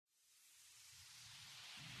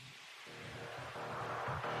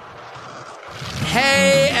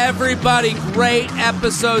everybody? Great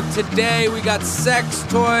episode today. We got sex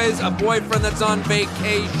toys, a boyfriend that's on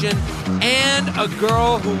vacation, and a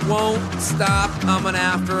girl who won't stop coming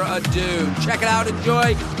after a dude. Check it out,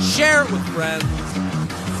 enjoy, share it with friends.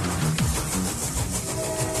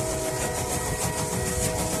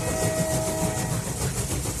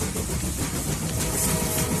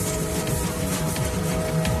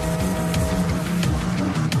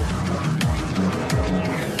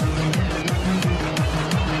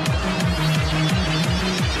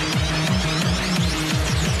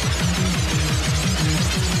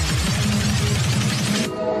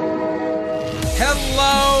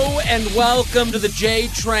 Hello and welcome to the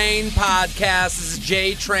J-Train podcast. This is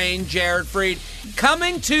J-Train, Jared Freed,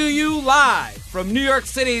 coming to you live from New York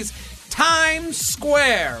City's Times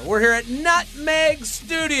Square. We're here at Nutmeg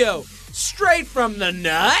Studio, straight from the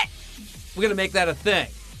nut. We're going to make that a thing.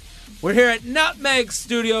 We're here at Nutmeg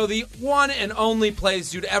Studio, the one and only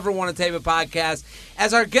place you'd ever want to tape a podcast.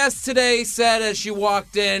 As our guest today said as she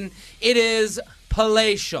walked in, it is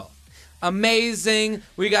palatial. Amazing.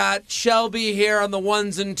 We got Shelby here on the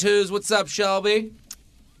ones and twos. What's up, Shelby?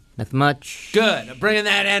 Nothing much. Good. I'm bringing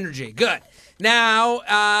that energy. Good. Now,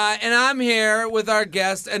 and I'm here with our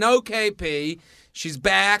guest, an OKP. She's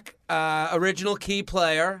back, original key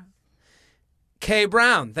player, Kay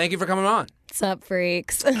Brown. Thank you for coming on. What's up,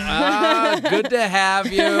 freaks? Good to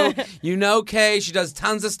have you. You know Kay. She does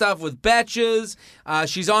tons of stuff with Betches.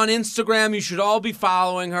 She's on Instagram. You should all be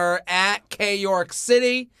following her at K York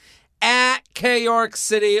City. At K York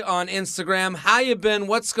City on Instagram. How you been?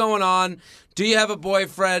 What's going on? Do you have a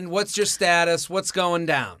boyfriend? What's your status? What's going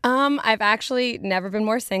down? I've actually never been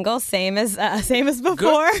more single. Same as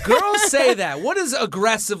before. Girls say that. What is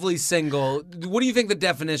aggressively single? What do you think the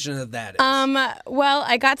definition of that is? Well,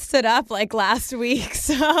 I got stood up like last week,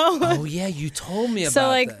 so. Oh yeah, you told me about. So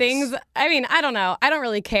like this. things. I mean, I don't know. I don't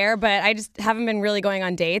really care, but I just haven't been really going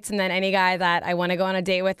on dates. And then any guy that I want to go on a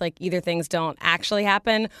date with, like either things don't actually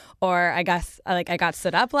happen, or I guess like I got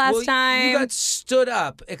stood up last time. You got stood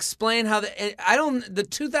up. Explain how the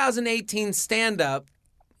 2018 stand-up,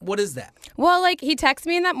 what is that? Well, like he texted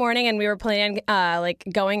me in that morning, and we were planning like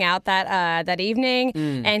going out that evening,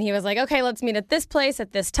 and he was like, "Okay, let's meet at this place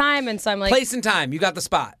at this time." And so I'm like, "Place and time, you got the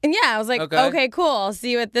spot." And yeah, I was like, "Okay, cool. I'll see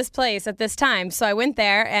you at this place at this time." So I went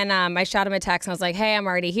there, and I shot him a text, and I was like, "Hey, I'm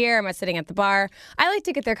already here. I'm sitting at the bar." I like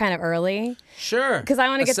to get there kind of early, sure, because I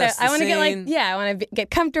want to get there. I want to get I want to get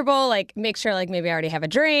comfortable, like make sure like maybe I already have a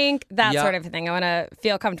drink, that sort of thing. I want to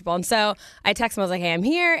feel comfortable, and so I texted him. I was like, "Hey, I'm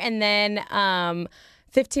here," and then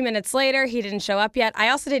 15 minutes later, he didn't show up yet. I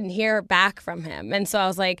also didn't hear back from him. And so I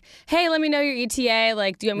was like, hey, let me know your ETA.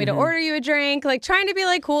 Like, do you want me to order you a drink? Like, trying to be,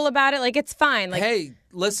 like, cool about it. Like, it's fine. Like, hey,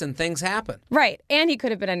 listen, things happen. Right. And he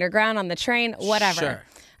could have been underground on the train, whatever. Sure.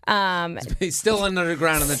 He's still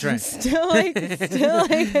underground on the train. Still like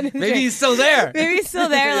Maybe he's still there. Maybe he's still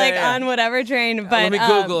there, on whatever train. But let me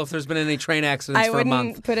Google if there's been any train accidents for a month. I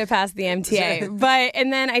wouldn't put it past the MTA.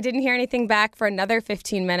 And then I didn't hear anything back for another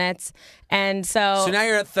 15 minutes. And so now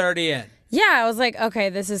you're at 30 in. Yeah, I was like, okay,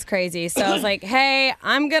 this is crazy. So I was like, hey,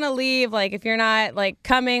 I'm going to leave. Like, if you're not, like,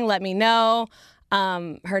 coming, let me know.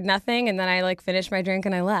 Heard nothing. And then I, like, finished my drink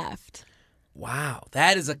and I left. Wow,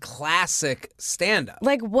 that is a classic stand-up.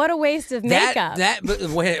 Like, what a waste of makeup.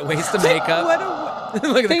 Waste of makeup.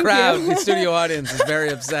 Look at the crowd. The studio audience is very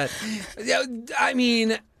upset. I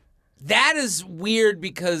mean, that is weird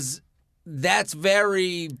because that's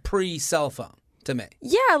very pre-cell phone to me.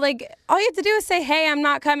 Yeah, like, all you have to do is say, hey, I'm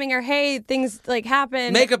not coming, or hey, things, like,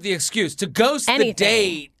 happen. Make up the excuse. To ghost the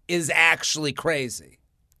date is actually crazy.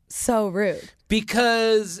 So rude.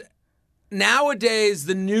 Because nowadays,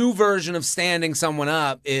 the new version of standing someone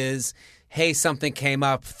up is, hey, something came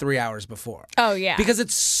up 3 hours before. Oh, yeah. Because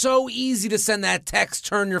it's so easy to send that text,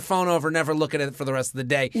 turn your phone over, never look at it for the rest of the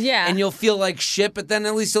day. Yeah. And you'll feel like shit, but then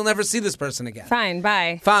at least you'll never see this person again. Fine,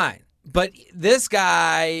 bye. Fine. But this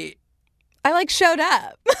guy, I, like, showed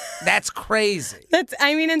up. that's crazy. That's,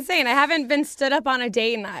 I mean, insane. I haven't been stood up on a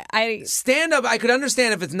date, and I stand up, I could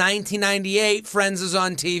understand if it's 1998, Friends is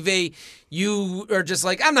on TV, you are just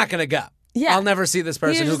like, I'm not going to go. Yeah. I'll never see this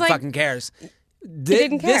person. Who fucking cares?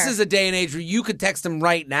 Didn't care. This is a day and age where you could text him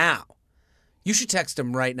right now. You should text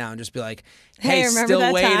him right now and just be like, hey, remember still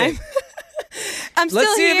that waiting. time? I'm still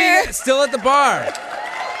Let's see here. if he's still at the bar.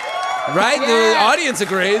 Right? Yeah. The audience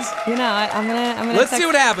agrees. You know, I'm gonna. Let's see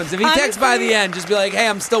what happens. If he texts by the end, just be like, hey,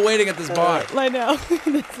 I'm still waiting at this bar. I know.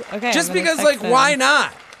 Okay. Just because, like, why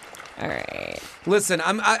not? All right. Listen,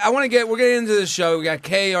 we're getting into the show. We got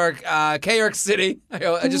K York City.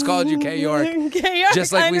 I just called you K York. K York,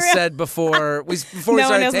 just like unreal. we said before. Before we No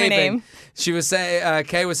one started knows my taping, name. she was saying,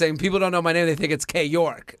 Kay was saying, people don't know my name. They think it's K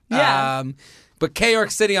York. Yeah. But K York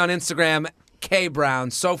City on Instagram, K Brown.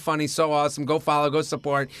 So funny, so awesome. Go follow, go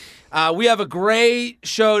support. We have a great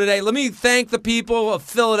show today. Let me thank the people of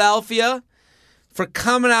Philadelphia for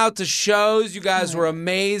coming out to shows. You guys were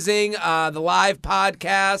amazing. The live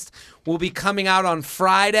podcast will be coming out on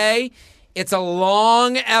Friday. It's a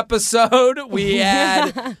long episode. We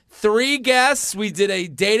had 3 guests. We did a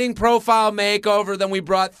dating profile makeover. Then we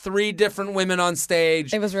brought 3 different women on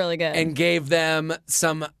stage. It was really good. And gave them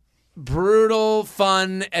some brutal,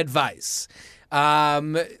 fun advice. The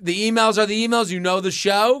emails are the emails. You know the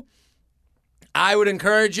show. I would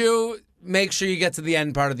encourage you, make sure you get to the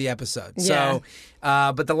end part of the episode. Yeah. So,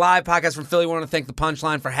 but the live podcast from Philly, we want to thank the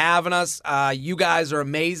Punchline for having us. You guys are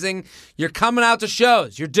amazing. You're coming out to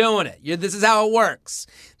shows. You're doing it. This is how it works.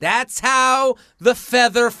 That's how the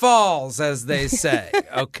feather falls, as they say.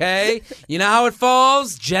 Okay? You know how it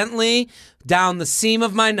falls? Gently down the seam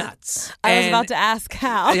of my nuts. I was about to ask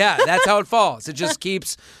how. Yeah, that's how it falls. It just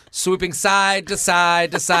keeps swooping side to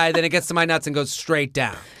side to side. Then it gets to my nuts and goes straight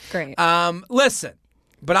down. Great. Listen,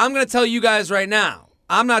 but I'm going to tell you guys right now,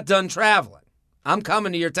 I'm not done traveling. I'm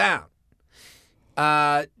coming to your town.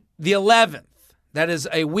 The 11th, that is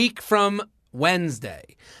a week from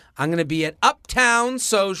Wednesday, I'm going to be at Uptown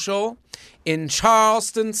Social in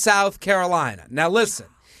Charleston, South Carolina. Now listen,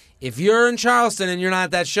 if you're in Charleston and you're not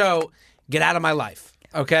at that show, get out of my life,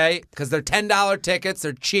 okay? Because they're $10 tickets.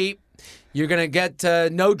 They're cheap. You're going to get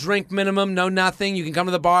no drink minimum, no nothing. You can come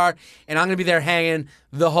to the bar, and I'm going to be there hanging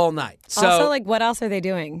the whole night. So, also, what else are they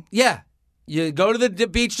doing? yeah. You go to the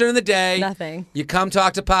beach during the day. Nothing. You come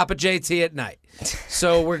talk to Papa JT at night.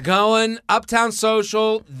 So we're going Uptown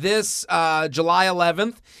Social this July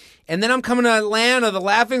 11th. And then I'm coming to Atlanta, the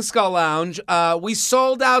Laughing Skull Lounge. We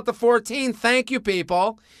sold out the 14th. Thank you,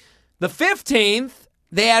 people. The 15th,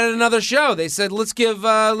 they added another show. They said, let's give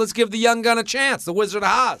the young gun a chance, the Wizard of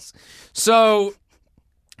Oz. So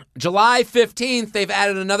July 15th, they've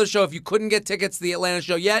added another show. If you couldn't get tickets to the Atlanta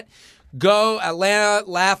show yet, go Atlanta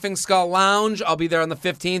Laughing Skull Lounge. I'll be there on the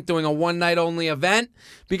 15th doing a one-night-only event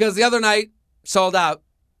because the other night sold out.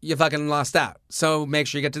 You fucking lost out. So make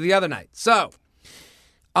sure you get to the other night. So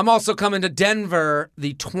I'm also coming to Denver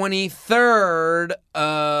the 23rd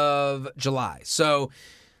of July. So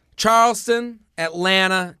Charleston,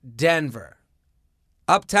 Atlanta, Denver.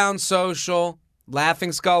 Uptown Social,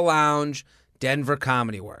 Laughing Skull Lounge, Denver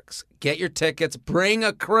Comedy Works. Get your tickets. Bring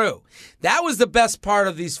a crew. That was the best part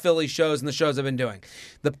of these Philly shows and the shows I've been doing.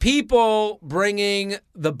 The people bringing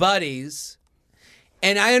the buddies.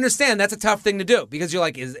 And I understand that's a tough thing to do because you're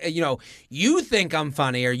like, you think I'm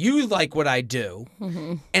funny or you like what I do.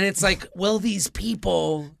 Mm-hmm. And it's like, will he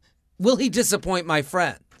disappoint my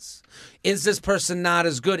friends? Is this person not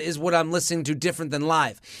as good? Is what I'm listening to different than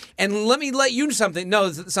live? And let me let you know something,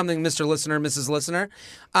 Mr. Listener, Mrs. Listener.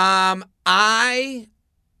 I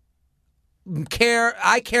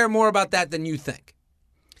care more about that than you think.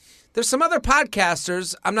 There's some other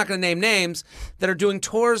podcasters, I'm not going to name names, that are doing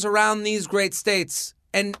tours around these great states.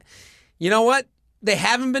 And you know what? They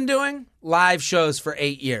haven't been doing live shows for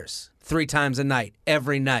 8 years, 3 times a night,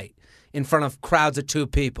 every night, in front of crowds of 2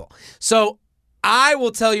 people. So I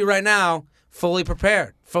will tell you right now, fully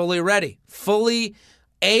prepared, fully ready, fully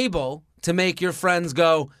able to make your friends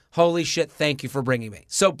go, holy shit, thank you for bringing me.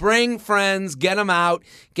 So bring friends, get them out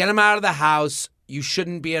of the house. You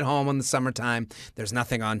shouldn't be at home in the summertime. There's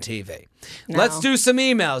nothing on TV. No. Let's do some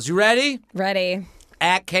emails. You ready? Ready.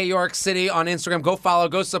 At K York City on Instagram. Go follow,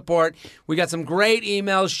 go support. We got some great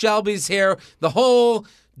emails. Shelby's here. The whole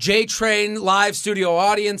J-Train live studio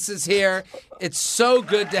audience is here. It's so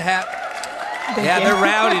good to have... They're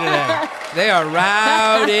rowdy today. They are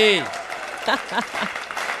rowdy.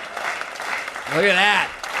 Look at that.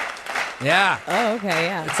 Yeah. Oh, okay,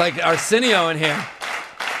 yeah. It's like Arsenio in here.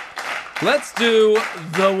 Let's do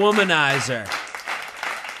the womanizer.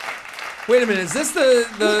 Wait a minute, is this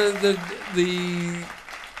the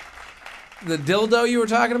dildo you were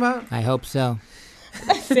talking about? I hope so.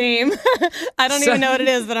 Same. I don't even know what it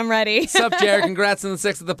is, but I'm ready. Sup, Jared? Congrats on the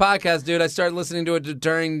 6th of the podcast, dude. I started listening to it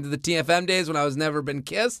during the TFM days when I was never been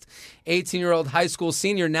kissed. 18-year-old high school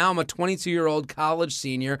senior. Now I'm a 22-year-old college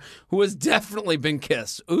senior who has definitely been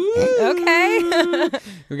kissed. Ooh. Okay.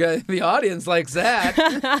 We got the audience likes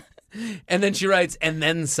that. And then she writes, and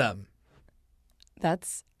then some.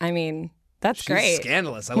 That's She's great.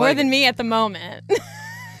 scandalous. I More like than it. me at the moment.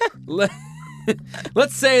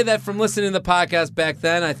 Let's say that from listening to the podcast back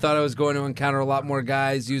then, I thought I was going to encounter a lot more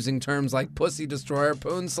guys using terms like pussy destroyer,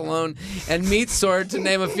 poon saloon, and meat sword, to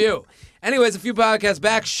name a few. Anyways, a few podcasts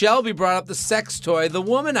back, Shelby brought up the sex toy, the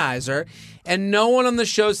womanizer, and no one on the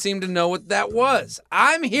show seemed to know what that was.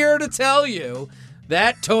 I'm here to tell you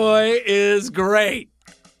that toy is great.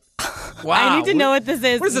 Wow. I need to know what this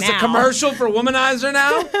is. What is this, a commercial for Womanizer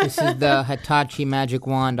now? This is the Hitachi magic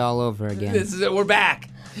wand all over again. This is it. We're back.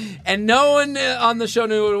 And no one on the show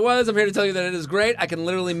knew what it was. I'm here to tell you that it is great. I can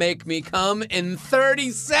literally make me come in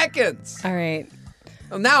 30 seconds. All right.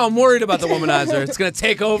 Now I'm worried about the Womanizer. It's going to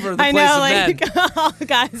take over the place of men. All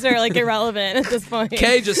guys are like irrelevant at this point.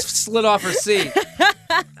 Kay just slid off her seat.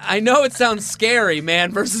 I know it sounds scary,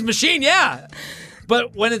 man versus machine, yeah.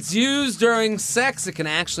 But when it's used during sex, it can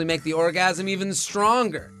actually make the orgasm even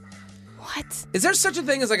stronger. What? Is there such a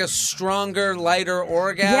thing as like a stronger, lighter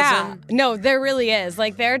orgasm? Yeah. No, there really is.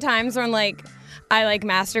 Like there are times when like I like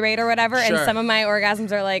masturbate or whatever, Sure. and some of my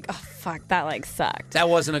orgasms are like, oh fuck, that like sucked. That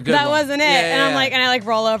wasn't a good That one. wasn't it. Yeah, and I'm yeah. like, and I like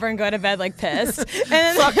roll over and go to bed like pissed. And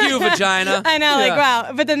then, Fuck you, vagina. I know, Yeah. like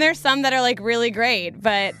wow. But then there's some that are like really great.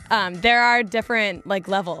 But there are different like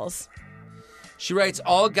levels. She writes,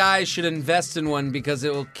 all guys should invest in one because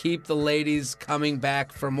it will keep the ladies coming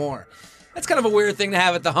back for more. That's kind of a weird thing to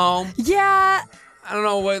have at the home. Yeah. I don't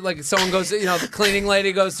know what, like, someone goes, the cleaning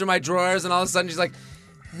lady goes through my drawers and all of a sudden she's like,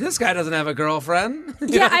 this guy doesn't have a girlfriend.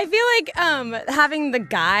 Yeah, I feel like having the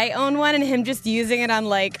guy own one and him just using it on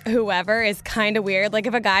like whoever is kind of weird. Like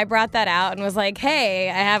if a guy brought that out and was like, "Hey,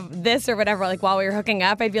 I have this" or whatever, like while we were hooking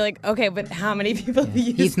up, I'd be like, "Okay, but how many people have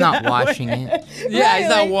used He's not washing it. Yeah, Right, he's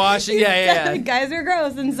not like, washing. Yeah. Guys are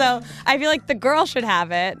gross, and so I feel like the girl should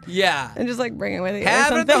have it Yeah. and just like bring it with you.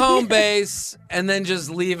 Have or it at the something. home base and then just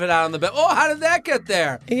leave it out on the bed. Oh, how did that get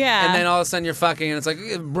there? Yeah. And then all of a sudden you're fucking and it's like,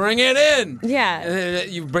 bring it in. Yeah. And then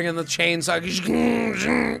you bring in the chainsaw.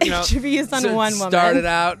 It should be used on one woman. Start it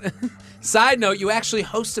out. Side note, you actually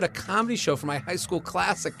hosted a comedy show for my high school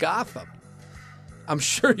class at Gotham. I'm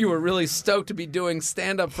sure you were really stoked to be doing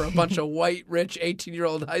stand-up for a bunch of white, rich,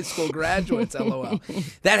 18-year-old high school graduates, LOL.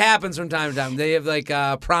 That happens from time to time. They have, like,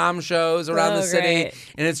 prom shows around the city, great.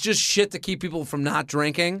 and it's just shit to keep people from not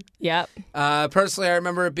drinking. Yep. Personally, I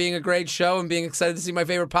remember it being a great show and being excited to see my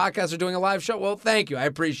favorite podcaster doing a live show. Well, thank you. I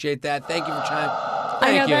appreciate that. Thank you for chiming.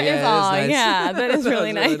 I know Thank you. that Yeah, is it all. nice. Yeah, that is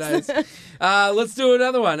really That was nice. nice. Let's do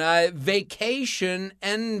another one. Vacation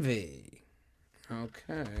envy.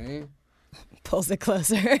 Okay. Pulls it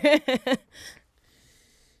closer.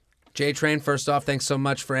 J-Train, first off, thanks so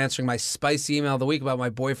much for answering my spicy email of the week about my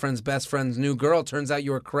boyfriend's best friend's new girl. Turns out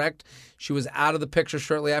you were correct. She was out of the picture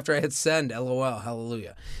shortly after I hit send. LOL.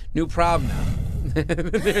 Hallelujah. New problem now.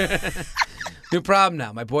 New problem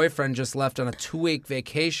now. My boyfriend just left on a 2-week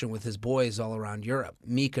vacation with his boys all around Europe.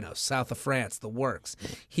 Mykonos, south of France, the works.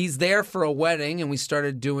 He's there for a wedding, and we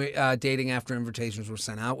started dating after invitations were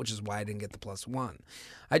sent out, which is why I didn't get the +1.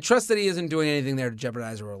 I trust that he isn't doing anything there to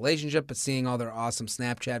jeopardize our relationship, but seeing all their awesome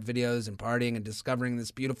Snapchat videos and partying and discovering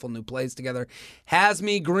this beautiful new place together has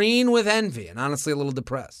me green with envy and honestly a little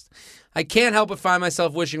depressed. I can't help but find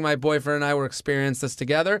myself wishing my boyfriend and I were experiencing this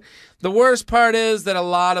together. The worst part is that a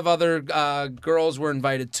lot of other girls were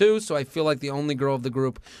invited too, so I feel like the only girl of the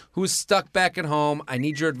group who's stuck back at home. I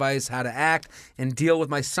need your advice how to act and deal with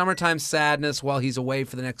my summertime sadness while he's away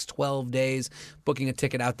for the next 12 days. Booking a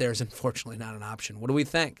ticket out there is unfortunately not an option. What do we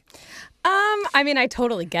think? I mean, I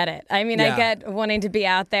totally get it. I mean, Yeah. I get wanting to be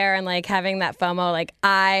out there and like having that FOMO. Like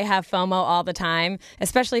I have FOMO all the time,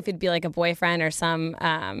 especially if it'd be like a boyfriend or some,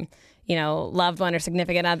 loved one or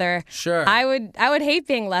significant other. Sure. I would hate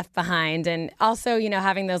being left behind, and also,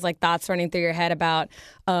 having those like thoughts running through your head about,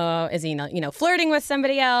 is he, flirting with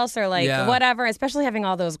somebody else or like Yeah. whatever. Especially having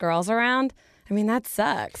all those girls around. I mean, that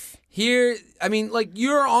sucks. Here, I mean, like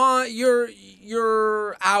you're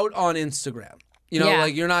out on Instagram. Yeah.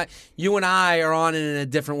 Like you're not. You and I are on it in a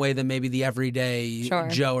different way than maybe the everyday Sure.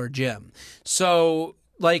 Joe or Jim. So,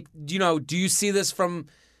 like, do you see this from?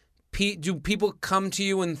 Do people come to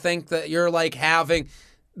you and think that you're like having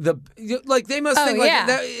they must think like yeah.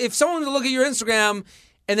 that if someone were to look at your Instagram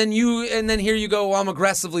and then here you go, well, I'm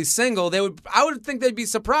aggressively single, I would think they'd be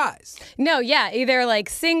surprised. No, yeah, either like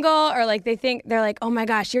single or like they're like, oh my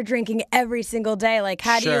gosh, you're drinking every single day. Like,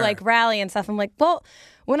 how do you Sure. like rally and stuff? I'm like, well,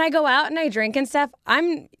 when I go out and I drink and stuff, I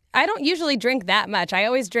don't usually drink that much. I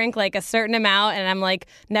always drink like a certain amount, and I'm like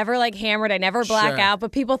never like hammered. I never black Sure. out.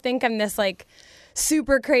 But people think I'm this like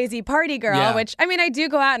super crazy party girl, Yeah. which I mean, I do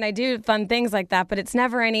go out and I do fun things like that, but it's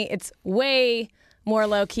never it's way more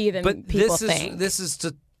low key than But people think. this is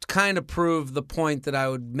to kind of prove the point that I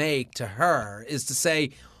would make to her, is to say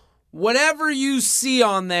whatever you see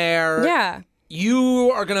on there, Yeah.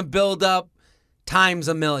 you are going to build up times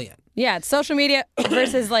a million. Yeah, it's social media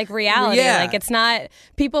versus like reality. Yeah. Like it's not,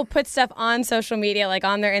 people put stuff on social media, like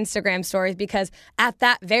on their Instagram stories, because at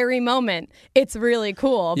that very moment, it's really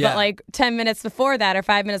cool. Yeah. But like 10 minutes before that or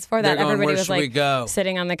 5 minutes before that, They're going, everybody "Where was should we like go?"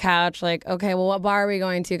 sitting on the couch, like, okay, well, what bar are we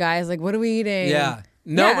going to, guys? Like, what are we eating? Yeah.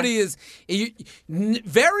 Nobody is.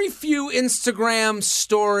 Very few Instagram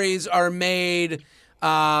stories are made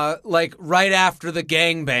like right after the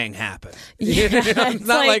gangbang happened. Yeah, It's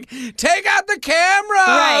not like, take out the camera.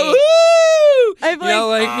 Right. Woo! I'm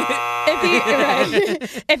like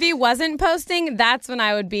if he wasn't posting, that's when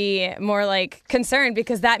I would be more like concerned,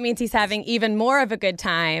 because that means he's having even more of a good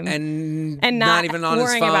time and not even on his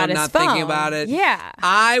worrying phone, about his not phone. thinking about it. Yeah.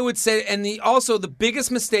 I would say, and also the biggest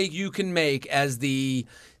mistake you can make as the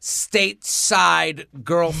stateside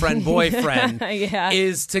girlfriend boyfriend Yeah.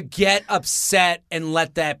 is to get upset and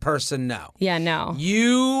let that person know. Yeah, no.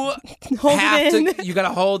 You Hold have it in. to. You got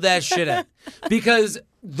to hold that shit in, because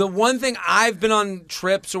the one thing, I've been on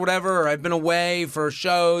trips or whatever, or I've been away for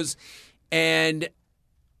shows, and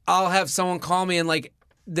I'll have someone call me and like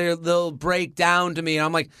they'll break down to me, and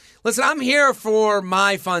I'm like, listen, I'm here for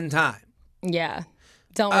my fun time. Yeah.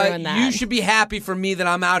 Don't ruin that. You should be happy for me that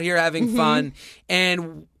I'm out here having fun,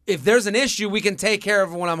 and if there's an issue, we can take care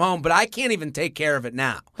of it when I'm home, but I can't even take care of it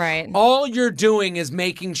now. Right. All you're doing is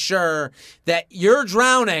making sure that you're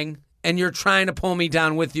drowning and you're trying to pull me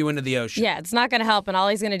down with you into the ocean. Yeah, it's not going to help, and all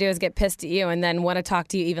he's going to do is get pissed at you and then want to talk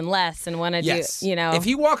to you even less and want to do, you know. If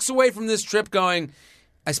he walks away from this trip going,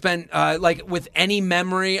 I spent, like, with any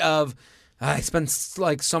memory of, I spent,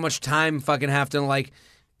 like, so much time fucking having to, like,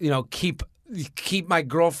 you know, keep my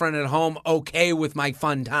girlfriend at home okay with my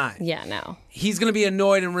fun time. Yeah, no. He's going to be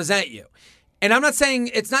annoyed and resent you. And I'm not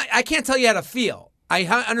saying I can't tell you how to feel. I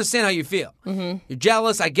understand how you feel. Mm-hmm. You're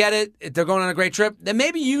jealous. I get it. If they're going on a great trip, then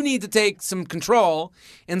maybe you need to take some control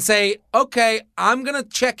and say, okay, I'm going to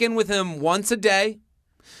check in with him once a day.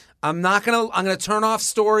 I'm going to turn off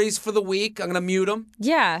stories for the week. I'm going to mute them.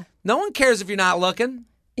 Yeah. No one cares if you're not looking.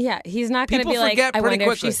 Yeah, he's not going to People be like, forget I pretty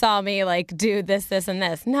wonder if she quickly. saw me like do this, this, and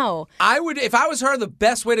this. No. I would, if I was her, the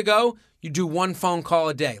best way to go, you do one phone call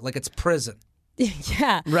a day, like it's prison.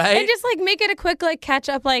 Yeah. Right? And just like make it a quick like catch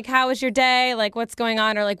up, like how was your day? Like what's going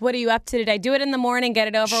on? Or like what are you up to today? Do it in the morning, get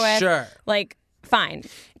it over with. Sure. Like fine.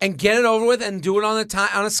 And get it over with and do it on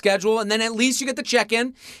a schedule, and then at least you get the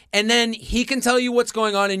check-in, and then he can tell you what's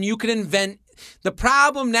going on and you can invent. The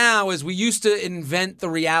problem now is we used to invent the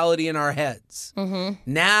reality in our heads. Mm-hmm.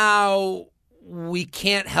 Now we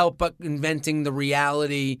can't help but inventing the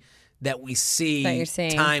reality that we see That you're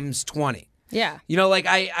seeing. times 20. Yeah. You know, like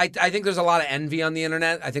I think there's a lot of envy on the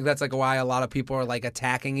internet. I think that's like why a lot of people are like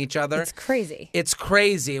attacking each other. It's crazy. It's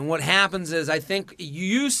crazy. And what happens is, I think you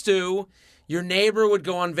used to, your neighbor would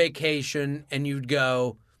go on vacation and you'd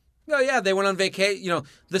go, oh yeah, they went on vacation. You know,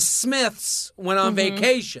 the Smiths went on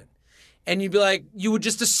vacation. And you'd be like, you would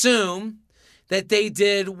just assume that they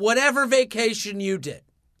did whatever vacation you did.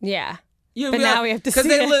 Yeah. You'd But be now like, we have to 'cause see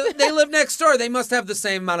they it. they live next door. They must have the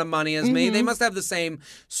same amount of money as me. They must have the same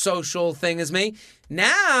social thing as me.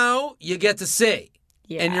 Now you get to see.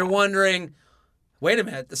 Yeah. And you're wondering, wait a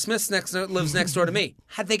minute, the Smiths lives next door to me.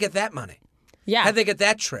 How'd they get that money? Yeah. How'd they get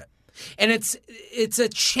that trip? And it's a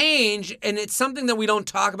change, and it's something that we don't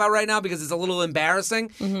talk about right now because it's a little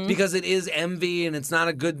embarrassing, because it is envy and it's not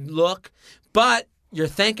a good look. But you're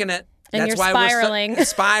thinking it. And That's you're why spiraling. we're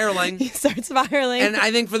spiraling. You start spiraling. And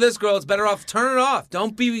I think for this girl, it's better off turn it off.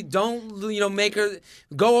 Don't make her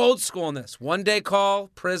go old school on this. 1 day call,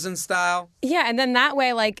 prison style. Yeah, and then that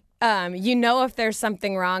way, like, you know if there's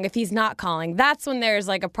something wrong, if he's not calling. That's when there's,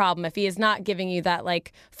 like, a problem. If he is not giving you that,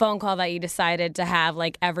 like, phone call that you decided to have,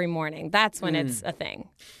 like, every morning. That's when it's a thing.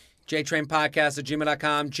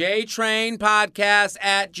 JTrainPodcast@gmail.com.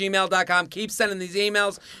 JTrainPodcast@gmail.com. Keep sending these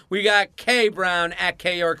emails. We got K Brown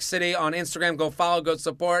 @KYorkCity on Instagram. Go follow, go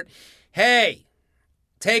support. Hey,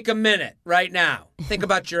 take a minute right now. Think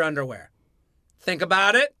about your underwear. Think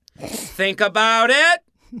about it. Think about it.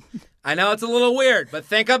 I know it's a little weird, but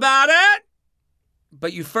think about it.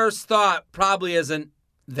 But your first thought probably isn't,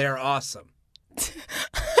 they're awesome.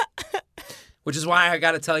 Which is why I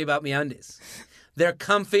got to tell you about MeUndies. They're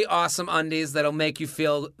comfy, awesome undies that'll make you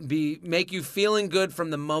feeling good from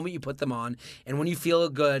the moment you put them on. And when you feel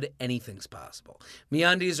good, anything's possible.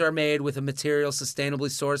 MeUndies are made with a material sustainably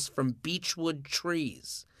sourced from beechwood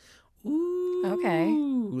trees. Ooh.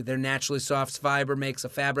 Okay. Their naturally soft fiber makes a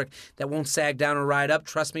fabric that won't sag down or ride up.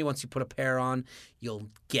 Trust me, once you put a pair on, you'll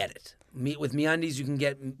get it. With MeUndies, you can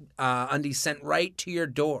get undies sent right to your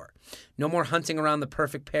door. No more hunting around the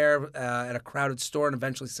perfect pair at a crowded store and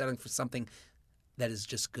eventually settling for something that is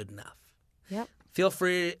just good enough. Yep. Feel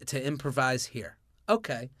free to improvise here.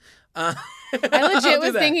 Okay. I legit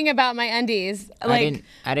was thinking about my undies. Like,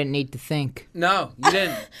 I didn't need to think. No, you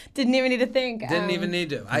didn't. Didn't even need to think. Didn't even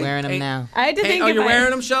need to. Wearing them now. I had to think. Oh, you're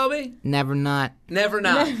wearing them, Shelby? Never not. Never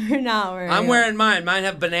not. Never not wearing. I'm wearing mine. Mine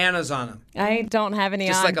have bananas on them. I don't have any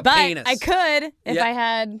Just on, like a but penis. I could if Yeah. I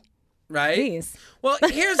had Right? these. Well,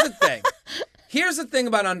 here's the thing. Here's the thing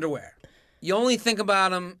about underwear. You only think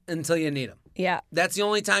about them until you need them. Yeah. That's the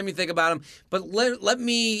only time you think about them. But let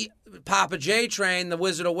me, Papa J Train, the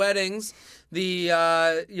Wizard of Weddings, the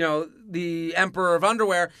the Emperor of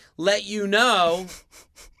Underwear, let you know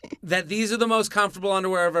that these are the most comfortable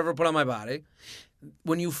underwear I've ever put on my body.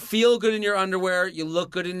 When you feel good in your underwear, you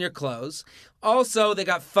look good in your clothes. Also, they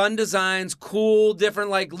got fun designs, cool, different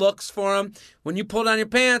like looks for them. When you pull down your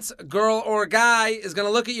pants, a girl or a guy is going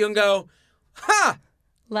to look at you and go, ha!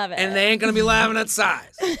 Love it. And they ain't going to be laughing at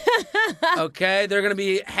size. Okay? They're going to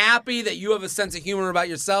be happy that you have a sense of humor about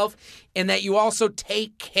yourself and that you also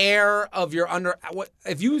take care of your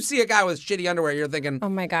If you see a guy with shitty underwear, you're thinking, oh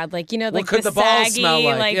my God. Like, what like could the the balls saggy, smell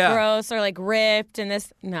like? Yeah. gross or like ripped and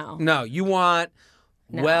this. No. no, you want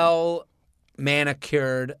well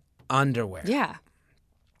manicured underwear. Yeah.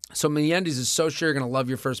 So MeUndies is so sure you're going to love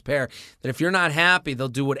your first pair that if you're not happy, they'll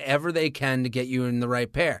do whatever they can to get you in the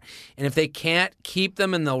right pair. And if they can't, keep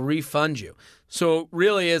them and they'll refund you. So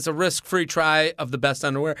really, it's a risk-free try of the best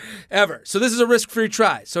underwear ever. So this is a risk-free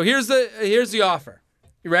try. So here's the offer.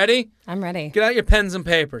 You ready? I'm ready. Get out your pens and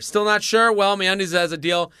paper. Still not sure? Well, MeUndies has a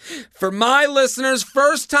deal. For my listeners,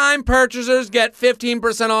 first-time purchasers get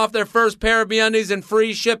 15% off their first pair of MeUndies and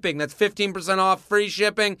free shipping. That's 15% off free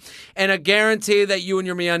shipping and a guarantee that you and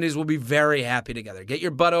your MeUndies will be very happy together. Get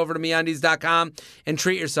your butt over to MeUndies.com and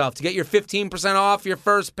treat yourself. To get your 15% off your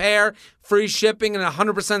first pair, free shipping, and a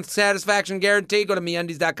 100% satisfaction guarantee, go to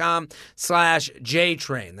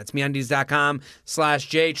MeUndies.com/JTrain. That's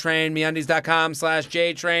MeUndies.com/JTrain.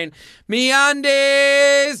 MeUndies.com/JTrain.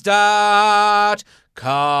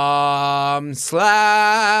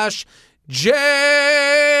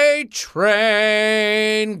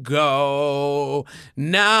 MeUndies.com/JTrain. Go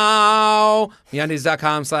now.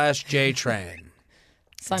 MeUndies.com/JTrain.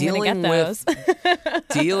 So I'm going to get those.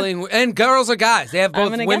 And girls or guys. They have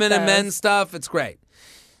both gonna women get and those. men stuff. It's great.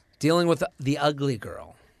 Dealing with the ugly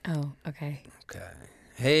girl. Oh, okay. Okay.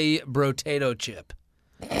 Hey, Brotato Chip.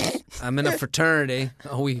 I'm in a fraternity.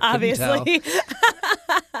 Oh, we couldn't tell. Obviously.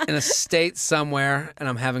 In a state somewhere, and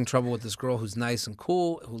I'm having trouble with this girl who's nice and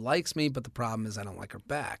cool, who likes me, but the problem is I don't like her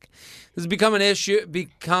back. This has become an issue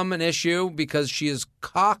because she is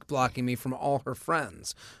cock blocking me from all her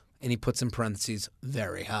friends. And he puts in parentheses,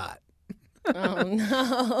 very hot. Oh,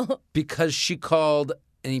 no. Because she called,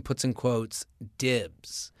 and he puts in quotes,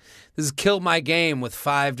 dibs. This has killed my game with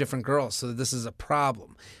 5 different girls, so this is a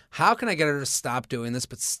problem. How can I get her to stop doing this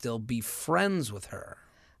but still be friends with her?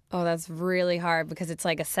 Oh, that's really hard because it's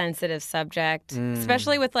like a sensitive subject,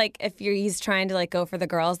 especially with like if he's trying to like go for the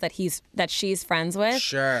girls that she's friends with.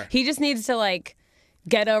 Sure. He just needs to like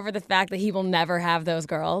get over the fact that he will never have those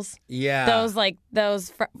girls. Yeah.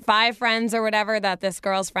 Those 5 friends or whatever that this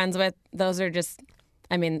girl's friends with. Those are just,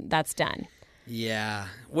 I mean, that's done. Yeah.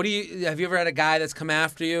 Have you ever had a guy that's come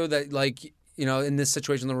after you that like, in this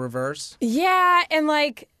situation, the reverse? Yeah, and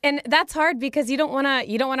that's hard because you don't want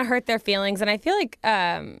to hurt their feelings, and I feel like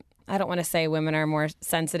I don't want to say women are more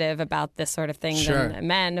sensitive about this sort of thing than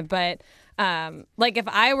men, but like if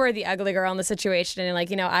I were the ugly girl in the situation and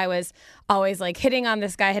I was always like hitting on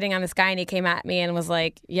this guy, and he came at me and was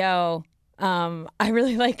like, "Yo, I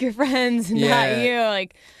really like your friends, not you."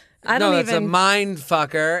 Like, I don't even. No, it's a mind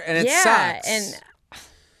fucker, and it sucks. And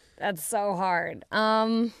that's so hard.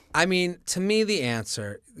 I mean, to me, the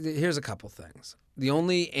answer, here's a couple things. The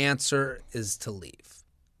only answer is to leave.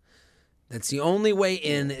 That's the only way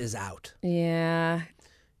in is out. Yeah.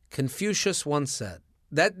 Confucius once said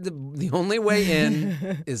that the only way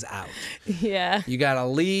in is out. Yeah. You got to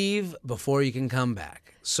leave before you can come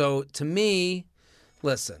back. So to me,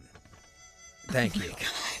 listen, thank you.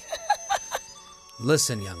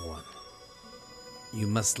 Listen, young one, you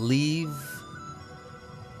must leave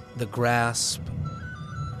the grasp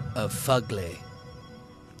of Fugly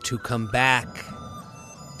to come back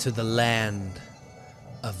to the land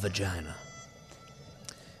of vagina.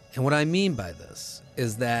 And what I mean by this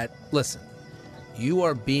is that, listen, you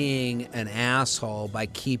are being an asshole by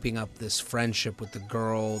keeping up this friendship with the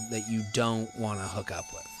girl that you don't want to hook up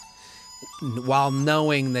with, while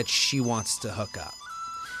knowing that she wants to hook up.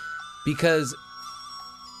 Because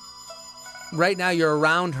right now you're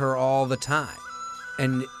around her all the time.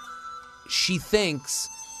 And she thinks,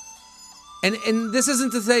 and this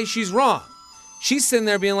isn't to say she's wrong. she's sitting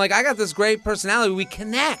there being like, I got this great personality. We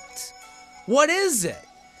connect. What is it?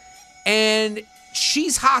 And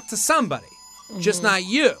she's hot to somebody, just not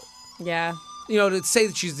you. Yeah. To say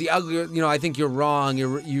that she's the uglier, I think you're wrong.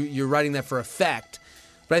 You're writing that for effect.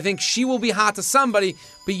 But I think she will be hot to somebody.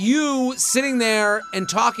 But you sitting there and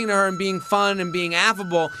talking to her and being fun and being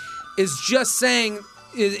affable is just saying,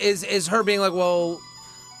 is her being like, well,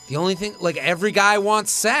 the only thing, like every guy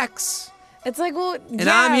wants sex. It's like, well, and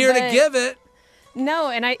I'm here to give it. No,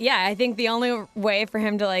 and I think the only way for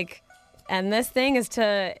him to like end this thing is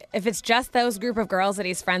to, if it's just those group of girls that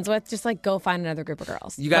he's friends with, just like go find another group of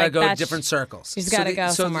girls. You got to go to different circles. You just got to go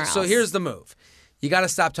somewhere else. So here's the move. You got to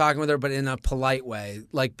stop talking with her, but in a polite way.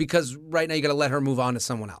 Like, because right now you got to let her move on to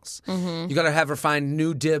someone else. Mm-hmm. You got to have her find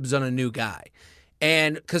new dibs on a new guy.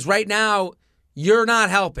 And because right now, you're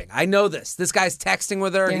not helping. I know this. This guy's texting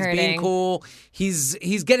with her. He's being cool. He's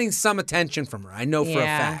getting some attention from her. I know for a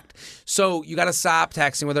fact. So you got to stop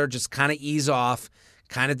texting with her. Just kind of ease off,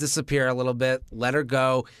 kind of disappear a little bit. Let her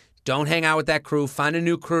go. Don't hang out with that crew. Find a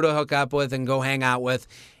new crew to hook up with and go hang out with.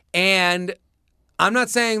 And I'm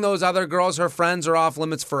not saying those other girls, her friends, are off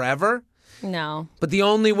limits forever. No. But the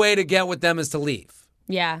only way to get with them is to leave.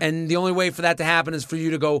 Yeah. And the only way for that to happen is for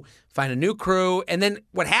you to go find a new crew. And then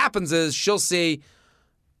what happens is she'll see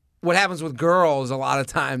what happens with girls a lot of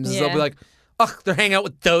times. Is they'll be like, oh, they're hanging out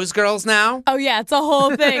with those girls now? Oh, yeah. It's a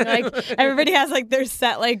whole thing. Like, everybody has, like, their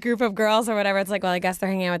set, like, group of girls or whatever. It's like, well, I guess they're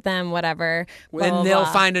hanging out with them, whatever. Blah, and blah, they'll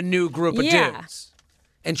blah. find a new group of dudes.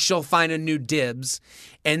 And she'll find a new dibs.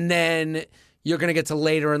 And then you're going to get to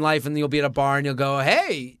later in life and you'll be at a bar and you'll go,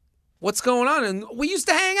 hey, what's going on? And we used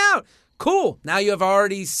to hang out. Cool. Now you have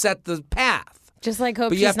already set the path. Just like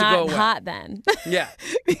hope she's not hot then. Yeah.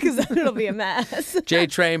 Because then it'll be a mess.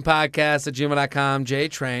 JTrain Podcast at gmail.com.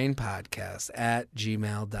 JTrain Podcast at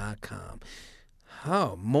gmail.com.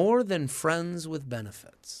 Oh, more than friends with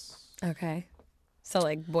benefits. Okay. So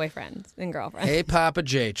like boyfriends and girlfriends. Hey, Papa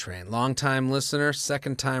JTrain. Long-time listener,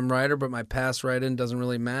 second-time writer, but my past write-in doesn't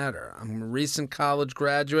really matter. I'm a recent college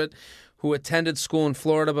graduate who attended school in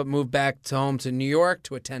Florida but moved back home to New York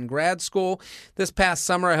to attend grad school. This past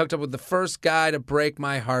summer, I hooked up with the first guy to break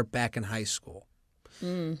my heart back in high school.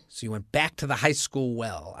 So you went back to the high school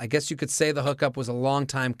well. I guess you could say the hookup was a long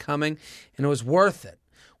time coming, and it was worth it.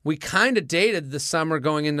 We kind of dated the summer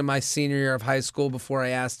going into my senior year of high school before I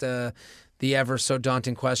asked the ever so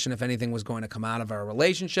daunting question if anything was going to come out of our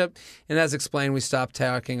relationship. And as explained, we stopped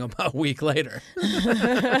talking about a week later.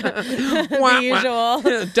 The usual.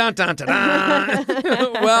 Dun, dun, dun,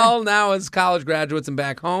 dun. Well, now as college graduates and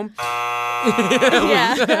back home,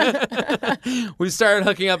 we started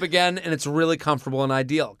hooking up again, and it's really comfortable and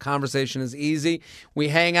ideal. Conversation is easy. We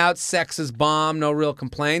hang out. Sex is bomb. No real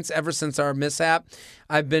complaints. Ever since our mishap,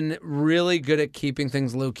 I've been really good at keeping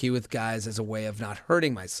things low-key with guys as a way of not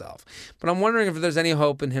hurting myself. But I'm wondering if there's any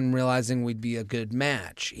hope in him realizing we'd be a good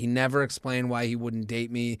match. He never explained why he wouldn't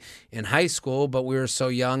date me in high school, but we were so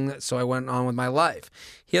young, so I went on with my life.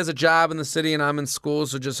 He has a job in the city and I'm in school,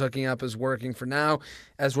 so just hooking up is working for now,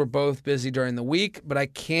 as we're both busy during the week. But I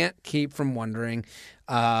can't keep from wondering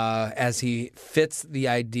as he fits the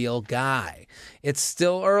ideal guy. It's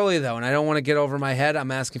still early, though, and I don't want to get over my head.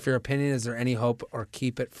 I'm asking for your opinion. Is there any hope, or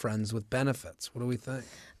keep it friends with benefits? What do we think?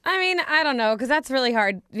 I mean, I don't know, because that's really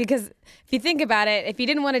hard. Because if you think about it, if he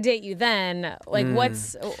didn't want to date you then, like,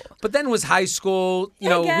 what's... But then was high school,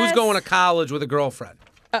 who's going to college with a girlfriend?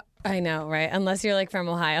 I know, right? Unless you're, like, from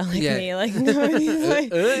Ohio, like me. Like, nobody's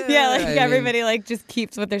like... everybody, like, just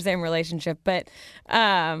keeps with their same relationship. But...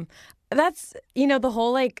 that's, the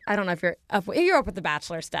whole, like, I don't know if you're up with the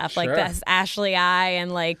Bachelor stuff, Sure. like this Ashley I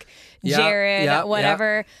and, like, Jared,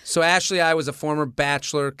 whatever. So Ashley I was a former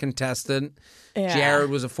Bachelor contestant. Yeah. Jared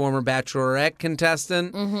was a former Bachelorette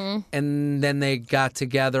contestant. Mm-hmm. And then they got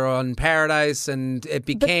together on Paradise, and it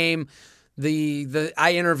became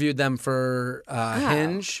I interviewed them for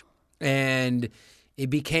Hinge, and it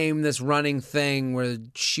became this running thing where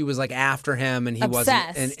she was like after him, and he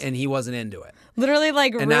Obsessed. wasn't, and he wasn't into it. Literally,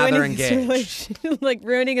 like, And now they're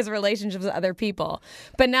ruining his relationships with other people.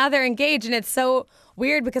 But now they're engaged, and it's so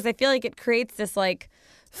weird because I feel like it creates this, like,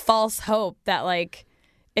 false hope that, like,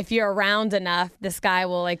 if you're around enough, this guy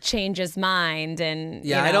will, like, change his mind. And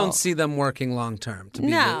I don't see them working long term to be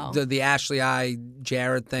the Ashley I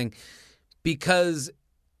Jared thing, because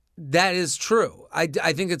that is true. I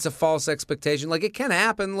think it's a false expectation. Like, it can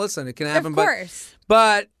happen. Listen, it can happen. Of course.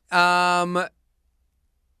 But I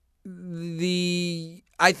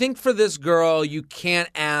think for this girl, you can't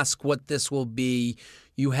ask what this will be.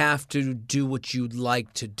 You have to do what you'd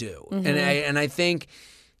like to do. Mm-hmm. And I think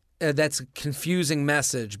that's a confusing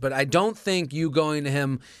message. But I don't think you going to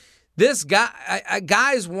him... This guy,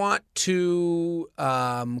 guys want to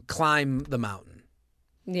climb the mountain.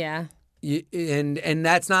 Yeah. And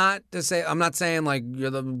that's not to say, I'm not saying like you're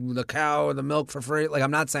the cow or the milk for free. Like, I'm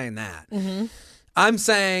not saying that. Mm-hmm. I'm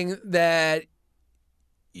saying that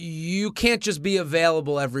you can't just be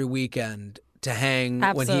available every weekend to hang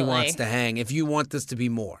when he wants to hang if you want this to be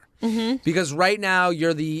more. Mm-hmm. Because right now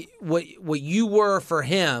you're what you were for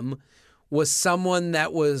him was someone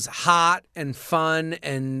that was hot and fun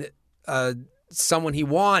and someone he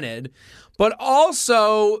wanted, but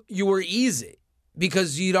also you were easy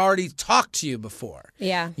because he'd already talked to you before.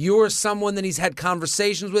 Yeah. You were someone that he's had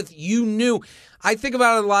conversations with. You knew. I think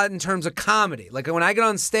about it a lot in terms of comedy. Like when I get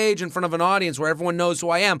on stage in front of an audience where everyone knows who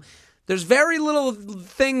I am, there's very little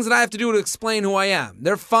things that I have to do to explain who I am.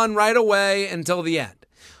 They're fun right away until the end.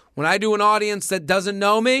 When I do an audience that doesn't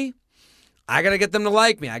know me, I got to get them to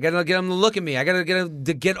like me. I got to get them to look at me. I got to get them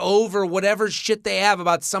to get over whatever shit they have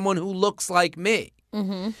about someone who looks like me.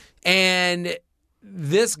 Mm-hmm. And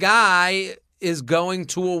this guy is going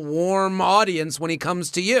to a warm audience when he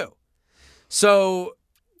comes to you. So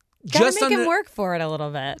gotta make him work for it a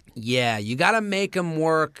little bit. Yeah, you got to make him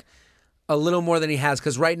work a little more than he has,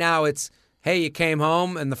 because right now it's, hey, you came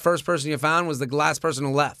home and the first person you found was the last person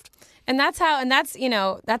who left. And that's going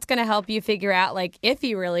to help you figure out like if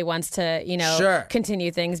he really wants to,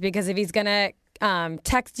 continue things, because if he's going to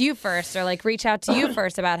text you first or like reach out to you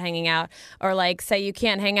first about hanging out, or like say you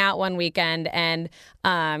can't hang out one weekend and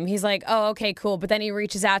he's like, oh, okay, cool. But then he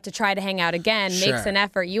reaches out to try to hang out again, makes an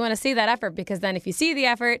effort. You want to see that effort, because then if you see the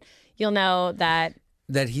effort, you'll know that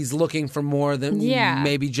he's looking for more than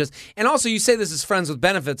maybe just. And also, you say this is friends with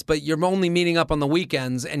benefits, but you're only meeting up on the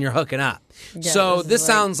weekends and you're hooking up. Yeah, so this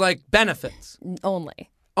sounds like benefits. Only.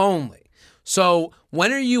 So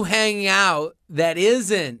when are you hanging out that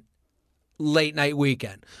isn't late night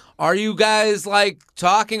weekend? Are you guys like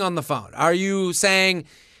talking on the phone? Are you saying,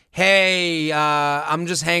 hey, I'm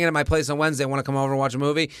just hanging at my place on Wednesday, I want to come over and watch a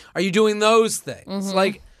movie? Are you doing those things? Mm-hmm.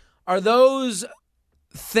 Like, are those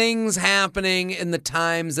things happening in the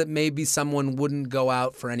times that maybe someone wouldn't go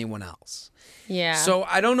out for anyone else? Yeah. So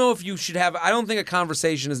I don't know if you should have, I don't think a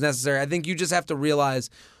conversation is necessary. I think you just have to realize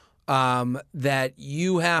that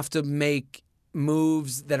you have to make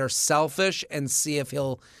moves that are selfish and see if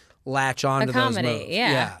he'll latch on to those moves.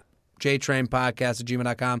 Yeah.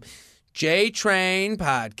 JTrainPodcast@gmail.com.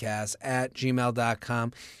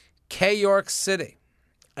 JTrainPodcast@gmail.com. K York City.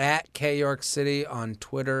 @K York City on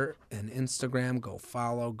Twitter and Instagram. Go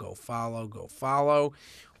follow.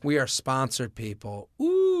 We are sponsored, people.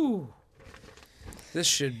 Ooh. This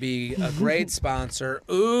should be a great sponsor.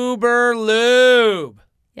 Uber Lube.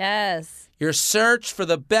 Yes. Your search for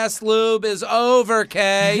the best lube is over,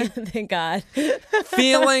 Kay. Thank God.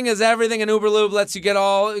 Feeling is everything, and Uber Lube lets you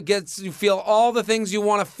gets you feel all the things you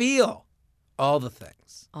want to feel. All the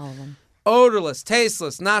things. All of them. Odorless,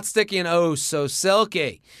 tasteless, not sticky, and oh so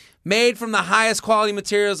silky. Made from the highest quality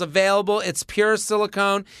materials available, it's pure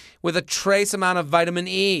silicone with a trace amount of vitamin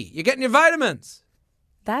E. You're getting your vitamins.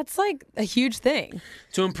 That's like a huge thing.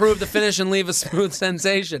 To improve the finish and leave a smooth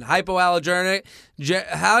sensation.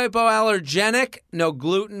 Hypoallergenic, no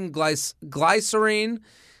gluten, glycerine,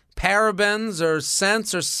 parabens, or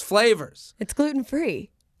scents or flavors. It's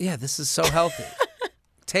gluten-free. Yeah, this is so healthy.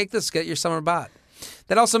 Take this, get your summer bod.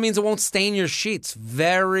 That also means it won't stain your sheets.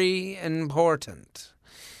 Very important.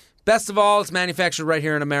 Best of all, it's manufactured right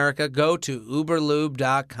here in America. Go to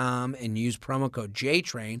uberlube.com and use promo code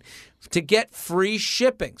JTRAIN to get free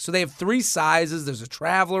shipping. So they have 3 sizes. There's a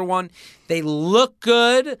traveler one. They look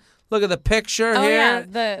good. Look at the picture here. Oh,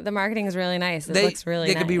 yeah. The marketing is really nice. It looks really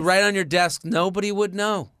nice. They could be right on your desk. Nobody would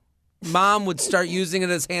know. Mom would start using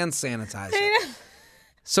it as hand sanitizer.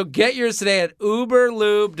 So get yours today at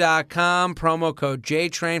uberlube.com. Promo code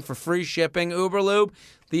JTRAIN for free shipping. Uberlube,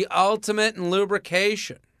 the ultimate in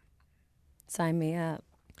lubrication. Sign me up.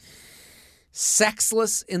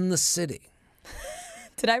 Sexless in the city.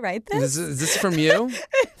 Did I write this? Is this from you?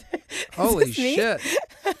 Holy shit.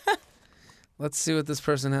 Let's see what this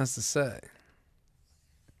person has to say.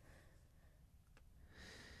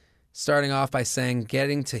 Starting off by saying,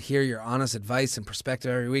 getting to hear your honest advice and perspective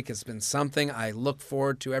every week has been something I look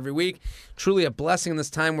forward to every week. Truly a blessing in this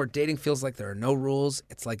time where dating feels like there are no rules.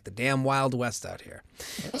 It's like the damn Wild West out here.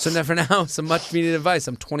 So for now, some much needed advice.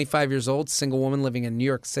 I'm 25 years old, single woman living in New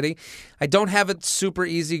York City. I didn't have it super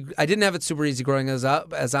easy growing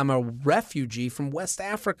up as I'm a refugee from West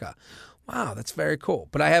Africa. Wow, that's very cool.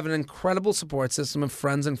 But I have an incredible support system of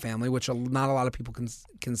friends and family, which not a lot of people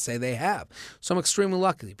can say they have. So I'm extremely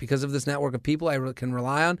lucky because of this network of people I can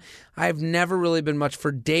rely on. I've never really been much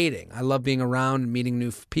for dating. I love being around and meeting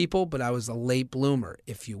new people, but I was a late bloomer,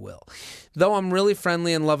 if you will. Though I'm really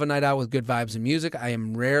friendly and love a night out with good vibes and music, I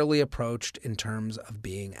am rarely approached in terms of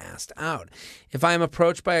being asked out. If I am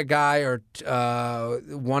approached by a guy, or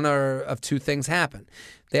one of two things happen.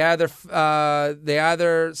 They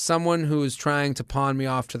either someone who is trying to pawn me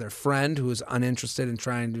off to their friend who is uninterested in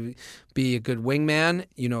trying to be a good wingman.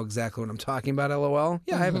 You know exactly what I'm talking about, LOL.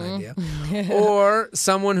 Yeah, I have an idea. Or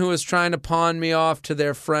someone who is trying to pawn me off to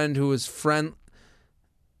their friend who is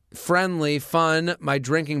friendly, fun, my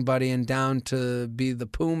drinking buddy, and down to be the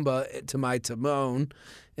Pumbaa to my Timon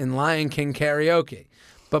in Lion King karaoke.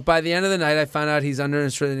 But by the end of the night, I found out he's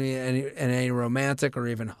uninterested in any romantic or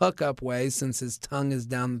even hookup way since his tongue is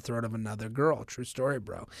down the throat of another girl. True story,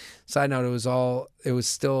 bro. Side note, it was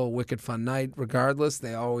still a wicked fun night regardless.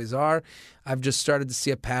 They always are. I've just started to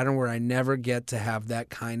see a pattern where I never get to have that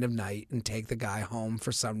kind of night and take the guy home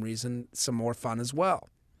for some reason, some more fun as well.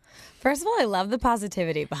 First of all, I love the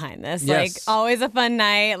positivity behind this. Yes. Like, always a fun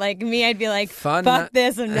night. Like, me, I'd be like, fuck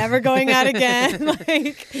this. I'm never going out again.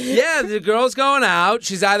 Yeah, the girl's going out.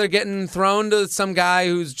 She's either getting thrown to some guy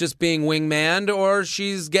who's just being wingmaned, or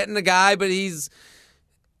she's getting a guy, but he's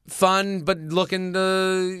fun, but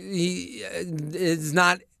he is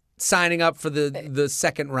not signing up for the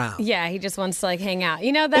second round. Yeah, he just wants to, like, hang out.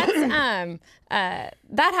 You know, that's...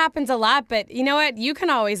 that happens a lot, but you know what? You can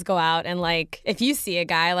always go out and, like, if you see a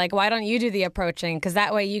guy, like, why don't you do the approaching? Because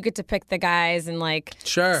that way you get to pick the guys and, like,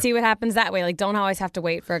 see what happens that way. Like, don't always have to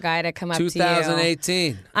wait for a guy to come up to you.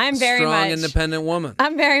 2018. I'm very strong, independent woman.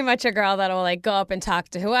 I'm very much a girl that will, like, go up and talk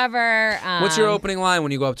to whoever. What's your opening line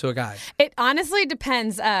when you go up to a guy? It honestly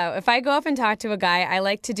depends. If I go up and talk to a guy, I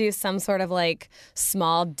like to do some sort of, like,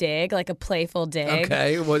 small dig, like a playful dig.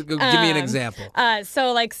 Okay, well, give me an example.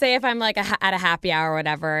 So, like, say if I'm, like, at a happy hour or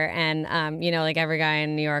whatever, and you know, like, every guy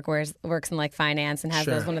in New York works in, like, finance and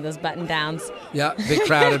has one of those button downs. Yeah, big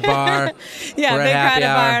crowded bar. Yeah, big crowded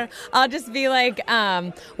bar. I'll just be like,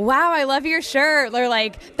 wow, I love your shirt, or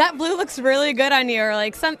like, that blue looks really good on you, or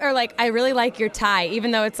like I really like your tie,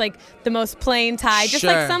 even though it's like the most plain tie. Just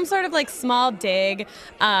like some sort of, like, small dig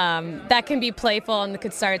that can be playful and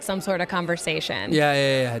could start some sort of conversation.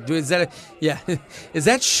 Yeah. Is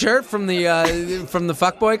that shirt from the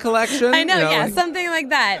Fuckboy collection? I know, yeah, something like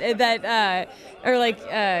that. Or like,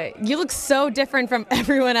 you look so different from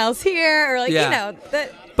everyone else here, or like, you know.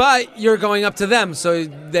 But you're going up to them, so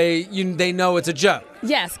they know it's a joke.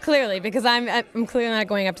 Yes, clearly, because I'm clearly not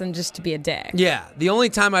going up to them just to be a dick. Yeah, the only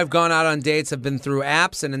time I've gone out on dates have been through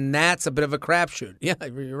apps, and that's a bit of a crapshoot. Yeah,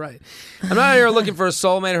 you're right. I'm not here looking for a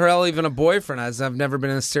soulmate or hell even a boyfriend, as I've never been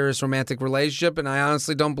in a serious romantic relationship, and I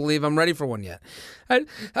honestly don't believe I'm ready for one yet. I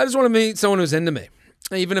just want to meet someone who's into me,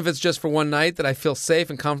 even if it's just for one night, that I feel safe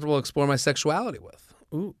and comfortable to explore my sexuality with.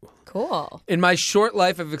 Ooh. Cool. In my short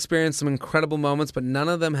life, I've experienced some incredible moments, but none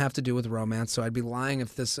of them have to do with romance, so I'd be lying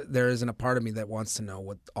if there isn't a part of me that wants to know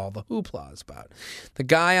what all the hoopla is about. The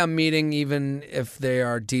guy I'm meeting, even if they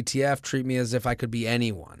are DTF, treat me as if I could be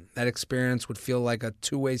anyone. That experience would feel like a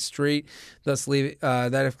two-way street, thus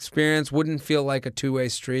that experience wouldn't feel like a two-way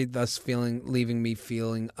street, thus leaving me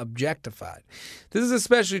feeling objectified. This is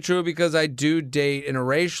especially true because I do date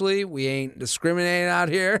interracially. We ain't discriminating out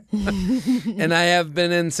here. And I have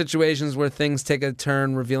been in situations where things take a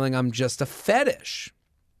turn, revealing I'm just a fetish.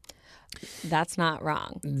 That's not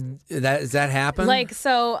wrong. Does that happen? Like,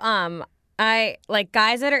 so, I like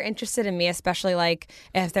guys that are interested in me, especially like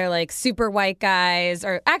if they're like super white guys,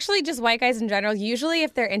 or actually just white guys in general. Usually,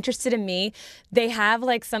 if they're interested in me, they have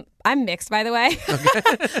like I'm mixed, by the way.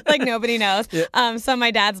 Okay. Like, nobody knows. Yeah. So my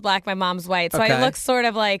dad's black, my mom's white. So I look sort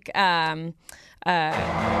of like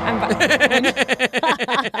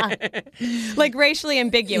like racially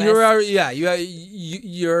ambiguous.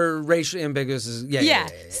 You're racially ambiguous. Yeah.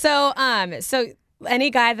 So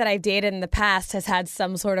any guy that I've dated in the past has had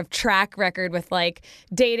some sort of track record with, like,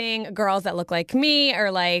 dating girls that look like me,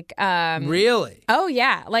 or like really? Oh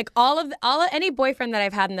yeah, like any boyfriend that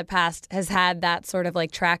I've had in the past has had that sort of,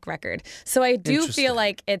 like, track record. So I do feel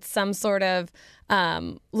like it's some sort of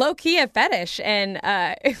low-key a fetish, and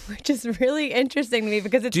which is really interesting to me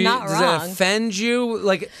because it's not wrong. Does it offend you?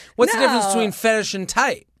 Like, what's the difference between fetish and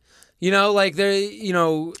type? You know, like,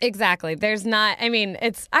 Exactly. There's not, I mean,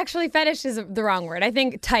 it's actually, fetish is the wrong word. I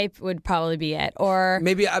think type would probably be it, or...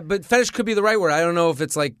 Maybe, but fetish could be the right word. I don't know if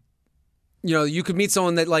it's like, you know, you could meet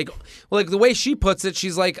someone that, like, well, like, the way she puts it,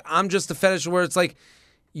 she's like, I'm just a fetish, where it's like,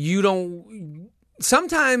 you don't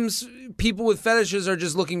sometimes people with fetishes are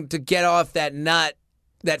just looking to get off that nut,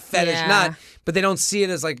 that fetish nut, but they don't see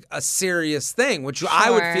it as like a serious thing, which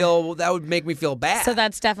I would feel, that would make me feel bad. So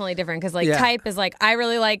that's definitely different because like type is like, I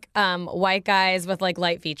really like white guys with like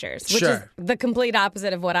light features, which is the complete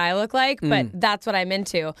opposite of what I look like, but that's what I'm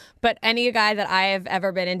into. But any guy that I have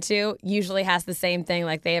ever been into usually has the same thing.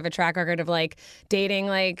 Like they have a track record of like dating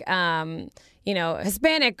like,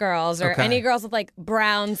 Hispanic girls or any girls with like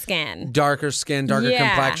brown skin. Darker skin, darker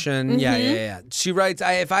complexion. Yeah. She writes,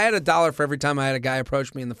 if I had $1 for every time I had a guy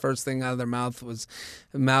approach me and the first thing out of their mouth was,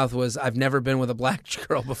 I've never been with a black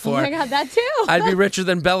girl before. Oh my God, that too. I'd be richer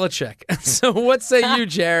than Belichick. So what say you,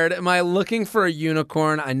 Jared? Am I looking for a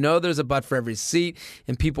unicorn? I know there's a butt for every seat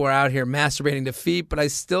and people are out here masturbating to feet, but I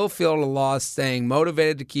still feel the loss staying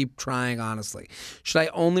motivated to keep trying honestly. Should I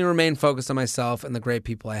only remain focused on myself and the great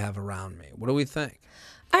people I have around me? What do we think?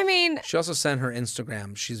 I mean, she also sent her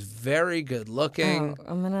Instagram. She's very good looking. Oh,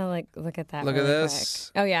 I'm gonna like look at that. Look really at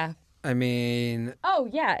this. Quick. Oh yeah. I mean. Oh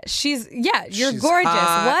yeah, you're gorgeous.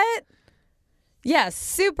 Hot. What? Yeah,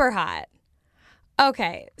 super hot.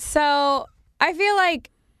 Okay, so I feel like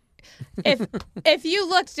if you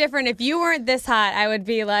looked different, if you weren't this hot, I would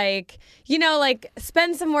be like, like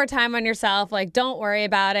spend some more time on yourself. Like, don't worry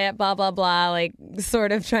about it. Blah blah blah. Like,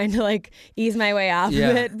 sort of trying to like ease my way off of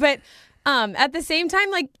it, but. At the same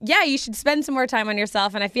time, like, yeah, you should spend some more time on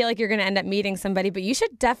yourself, and I feel like you're going to end up meeting somebody, but you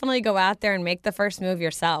should definitely go out there and make the first move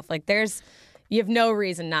yourself. Like, you have no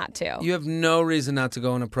reason not to. You have no reason not to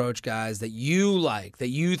go and approach guys that you like, that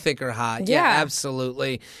you think are hot. Yeah,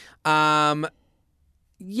 absolutely.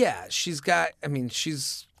 She's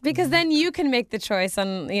because then you can make the choice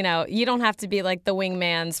on, you don't have to be like the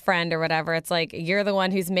wingman's friend or whatever. It's like you're the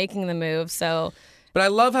one who's making the move, so... But I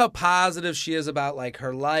love how positive she is about like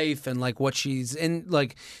her life and like what she's in.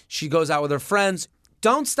 Like she goes out with her friends.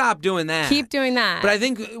 Don't stop doing that. Keep doing that. But I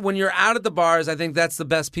think when you're out at the bars, I think that's the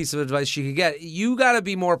best piece of advice she could get. You got to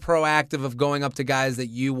be more proactive of going up to guys that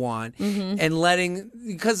you want and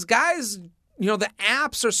because guys, the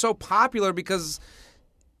apps are so popular because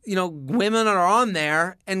women are on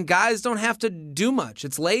there and guys don't have to do much.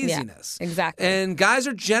 It's laziness. Yeah, exactly. And guys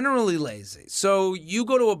are generally lazy. So you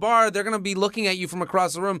go to a bar, they're going to be looking at you from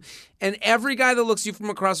across the room. And every guy that looks at you from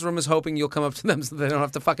across the room is hoping you'll come up to them so they don't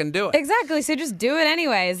have to fucking do it. Exactly. So just do it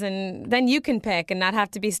anyways. And then you can pick and not have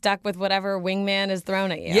to be stuck with whatever wingman is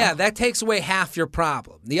thrown at you. Yeah, that takes away half your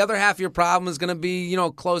problem. The other half of your problem is going to be,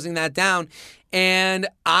 closing that down. And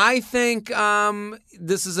I think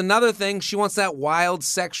this is another thing. She wants that wild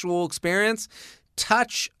sexual experience.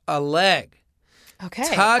 Touch a leg. Okay,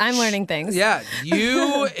 I'm learning things. Yeah,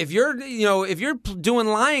 if you're doing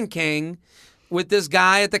Lion King with this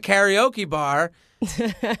guy at the karaoke bar,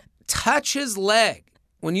 touch his leg.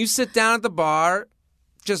 When you sit down at the bar,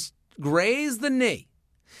 just graze the knee.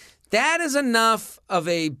 That is enough of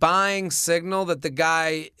a buying signal that the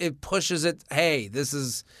guy, it pushes it. Hey,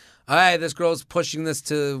 this girl's pushing this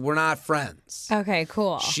to, we're not friends. Okay,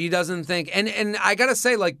 cool. She doesn't think, and I gotta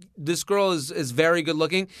say, like, this girl is very good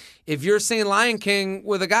looking. If you're singing Lion King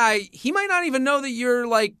with a guy, he might not even know that you're,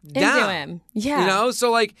 like, down. Into him. Yeah. So,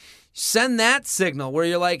 like, send that signal where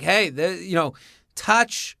you're like, hey,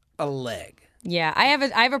 touch a leg. Yeah, I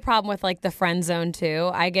have a problem with like the friend zone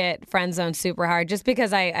too. I get friend zone super hard just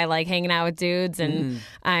because I like hanging out with dudes and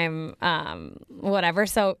I'm whatever.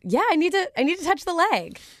 So yeah, I need to touch the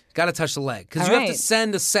leg. Got to touch the leg because you have to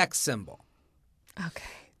send a sex symbol. Okay.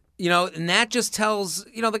 And that just tells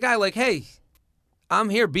the guy like, hey, I'm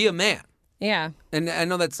here. Be a man. Yeah. And I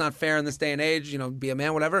know that's not fair in this day and age. Be a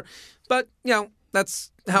man, whatever. But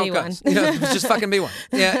that's how it goes. Just fucking be one.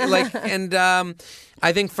 Yeah.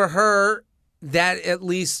 I think for her. That at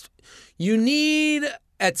least you need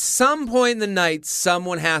at some point in the night,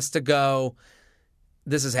 someone has to go,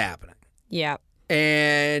 this is happening. Yeah.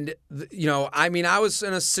 And, I was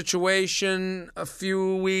in a situation a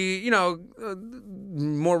few weeks,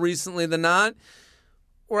 more recently than not,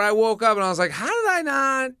 where I woke up and I was like, how did I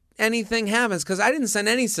not anything happens? Because I didn't send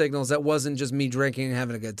any signals that wasn't just me drinking and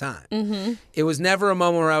having a good time. Mm-hmm. It was never a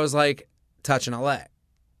moment where I was like touching a leg.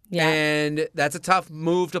 Yeah. And that's a tough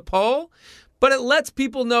move to pull. But it lets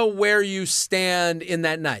people know where you stand in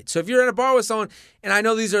that night. So if you're at a bar with someone, and I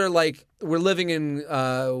know these are like, we're living in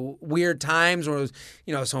weird times where,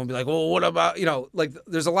 someone will be like, well, what about, like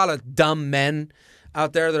there's a lot of dumb men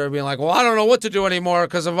out there that are being like, well, I don't know what to do anymore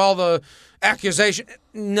because of all the accusation.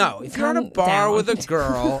 No, if you're at a bar with a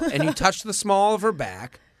girl and you touch the small of her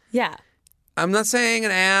back. Yeah. I'm not saying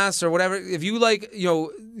an ass or whatever. If you like,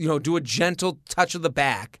 do a gentle touch of the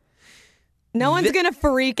back. No one's going to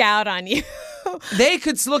freak out on you. They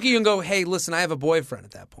could look at you and go, "Hey, listen, I have a boyfriend."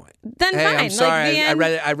 At that point, Then hey, fine. I'm sorry, Like, the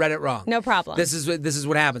I end, read it wrong. no problem. This is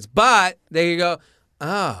what happens. But there you go.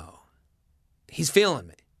 Oh, he's feeling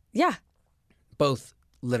me, yeah. both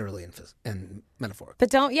literally and metaphorically. But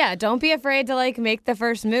don't be afraid to like make the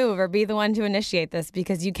first move or be the one to initiate this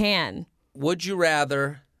because you can. Would you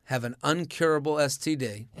rather have an uncurable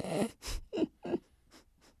STD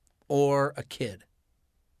or a kid?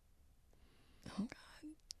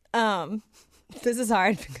 This is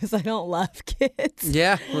hard because I don't love kids.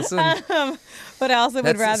 Yeah, listen. But I also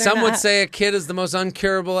would rather some not. would say a kid is the most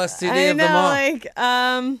uncurable STD I of know, them all. like,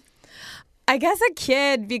 I guess a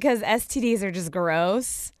kid because STDs are just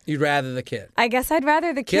gross. You'd rather the kid. I guess I'd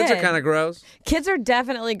rather the kid. Kids are kind of gross. Kids are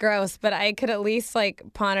definitely gross, but I could at least like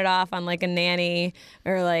pawn it off on like a nanny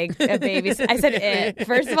or like a baby. I said it.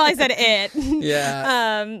 First of all, I said it.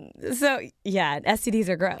 Yeah. So yeah, STDs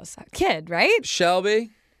are gross. Kid, right? Shelby?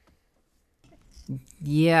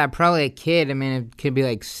 Yeah, probably a kid. I mean, it could be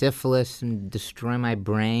like syphilis and destroy my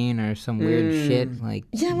brain or some weird shit. Like,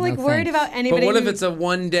 Yeah, I'm no like worried thanks. about anybody. But what if it's a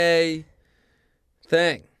one-day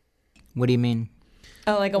thing? What do you mean?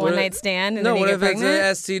 Oh, like a What if- one-night stand and No, then you what get if pregnant?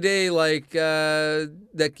 it's an STD, like,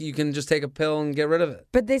 that you can just take a pill and get rid of it?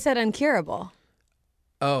 But they said uncurable.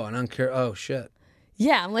 Oh, oh, shit.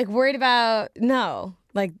 Yeah, I'm like worried about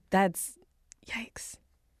like that's yikes.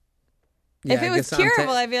 Yeah, if I it was guess I'm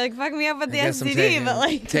curable, I'd be like, fuck me up with the I guess I'm STD, but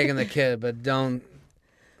like taking the kid, but don't.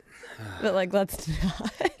 but like let's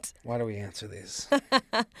not. Why do we answer these?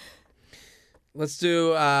 Let's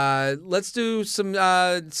do some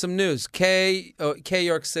news. K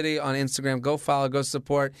York City on Instagram. Go follow. Go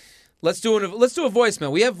support. Let's do a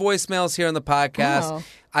voicemail. We have voicemails here on the podcast. Oh.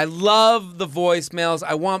 I love the voicemails.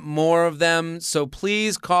 I want more of them. So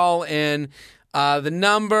please call in. The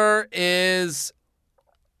number is.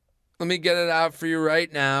 Let me get it out for you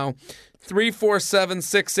right now.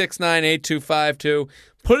 347-669-8252.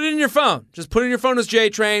 Put it in your phone. Just put it in your phone as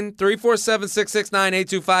J-Train.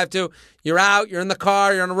 347-669-8252. You're out. You're in the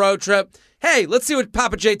car. You're on a road trip. Hey, let's see what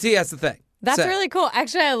Papa JT has to think. That's Say. really cool.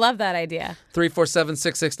 Actually, I love that idea.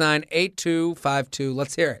 347-669-8252.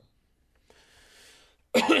 Let's hear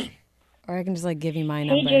Or I can just like give you my Hey,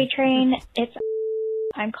 number. J-Train.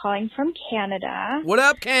 I'm calling from Canada. it. What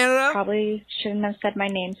up, Canada? Probably shouldn't have said my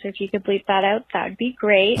name, so if you could bleep that out, that would be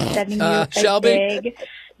great. Sending you a Shelby? big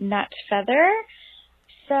nut feather.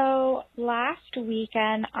 So last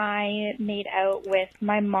weekend, I made out with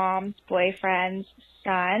my mom's boyfriend's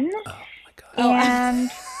son. And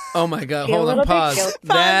Oh, my God. Feel a Hold on. little bit Pause. guilty.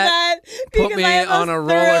 That put because me I on a almost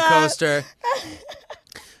threw roller up. coaster.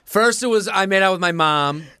 First, it was I made out with my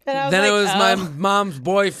mom. And I was Then it like, was my oh. mom's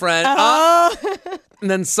boyfriend. Oh. And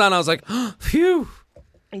then son, I was like, phew.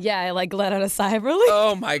 Yeah, I like let out a sigh of relief.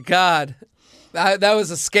 Oh, my God. That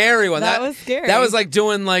was a scary one. That was scary. That was like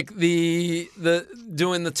doing like doing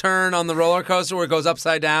the turn on the roller coaster where it goes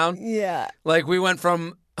upside down. Yeah. Like we went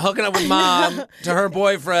from hooking up with mom to her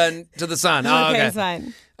boyfriend to the son. Oh, okay. it's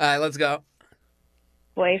fine. All right, let's go.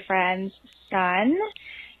 boyfriend's son.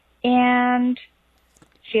 And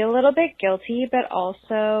feel a little bit guilty, but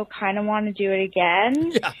also kind of want to do it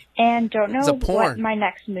again. Yeah. And don't It's know a porn. what my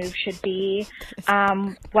next move should be,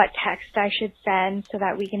 what text I should send so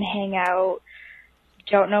that we can hang out.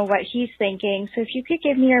 Don't know what he's thinking. So if you could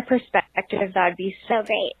give me your perspective, that'd be so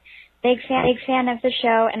great. Big fan of the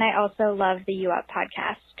show, and I also love the You Up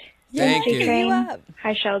podcast. Thank you. Train. up.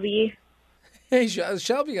 Hi, Shelby. Hey,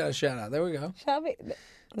 Shelby got a shout out. There we go. Shelby,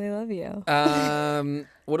 we love you.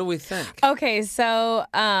 What do we think? Okay, so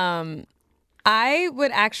I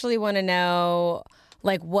would actually want to know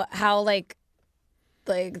like how like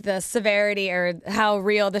the severity or how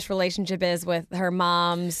real this relationship is with her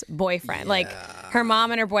mom's boyfriend. Like her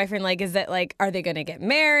mom and her boyfriend, like is it like are they gonna get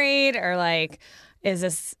married or like is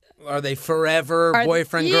this Are they forever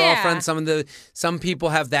boyfriend, yeah. girlfriend? Some people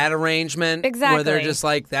have that arrangement. Where they're Exactly. just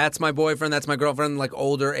like, that's my boyfriend, that's my girlfriend, like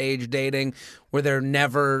older age dating, where they're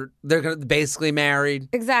basically married.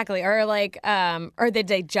 exactly or like or did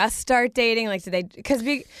they just start dating? Like did they because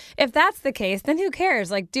if that's the case, then who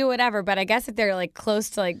cares? Like do whatever. But I guess if they're like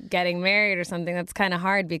close to like getting married or something, that's kind of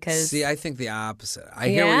hard because See, I think the opposite. I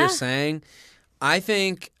hear what Yeah? you're saying. I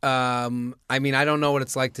think, I mean, I don't know what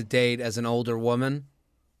it's like to date as an older woman.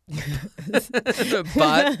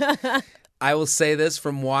 But I will say this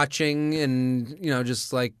from watching and,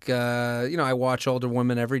 just like, I watch older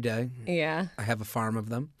women every day. yeah. I have a farm of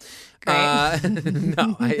them. Great.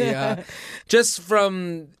 No,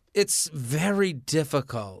 it's very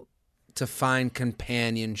difficult to find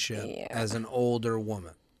companionship as an older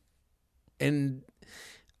woman. And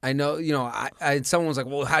I know, someone was like,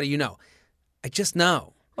 well, how do you know? I just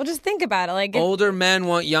know. Well, just think about it. Like Older men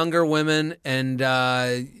want younger women, and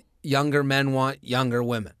younger men want younger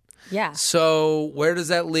women. yeah. So where does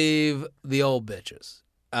that leave the old bitches?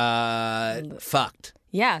 Fucked.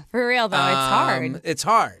 Yeah, for real though, it's hard. It's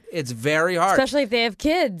hard. It's very hard. Especially if they have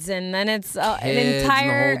kids, and then it's an Kids and the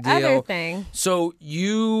entire whole deal. other thing. So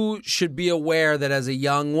you should be aware that as a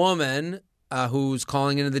young woman who's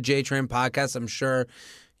calling into the J Train podcast, I'm sure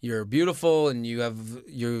you're beautiful and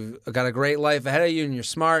you've got a great life ahead of you and you're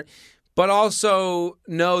smart. But also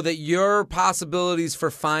know that your possibilities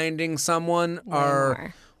for finding someone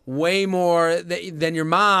are way more than your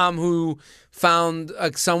mom, who found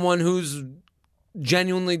someone who's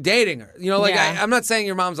genuinely dating her. You know, like Yeah. I'm not saying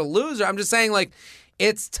your mom's a loser. I'm just saying like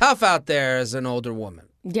it's tough out there as an older woman.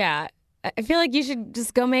 Yeah. I feel like you should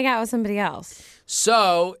just go make out with somebody else.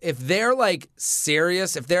 So if they're like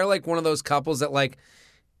serious, if they're like one of those couples that like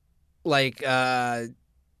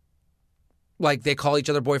they call each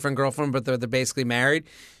other boyfriend, girlfriend, but they're basically married,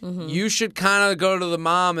 you should kind of go to the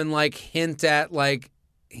mom and like hint at like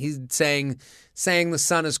he's saying the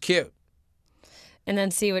son is cute. And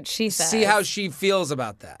then see what she says. See how she feels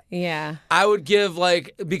about that. Yeah. I would give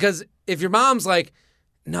because if your mom's like,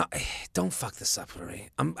 no, don't fuck this up for me.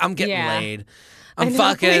 I'm getting laid. I'm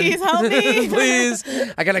fucking. Please help me. Please.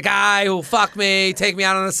 I got a guy who'll fuck me, take me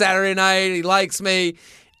out on a Saturday night. He likes me.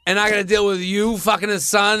 And I got to deal with you fucking his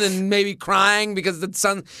son and maybe crying because the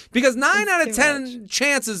son. Because 9 out of 10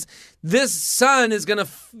 chances this son is going to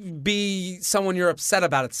be someone you're upset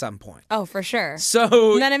about at some point. Oh, for sure.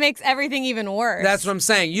 So And then it makes everything even worse. that's what I'm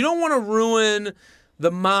saying. You don't want to ruin the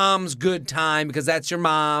mom's good time because that's your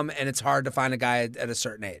mom and it's hard to find a guy at a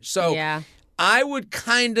certain age. So Yeah. I would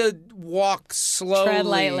kind of walk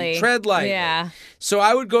slowly. Tread lightly. Yeah. So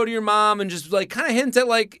I would go to your mom and just like kind of hint at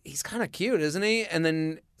like, he's kind of cute, isn't he? And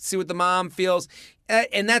then see what the mom feels.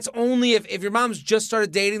 And that's only if your mom's just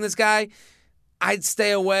started dating this guy, I'd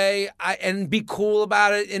stay away and be cool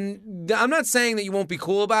about it. And I'm not saying that you won't be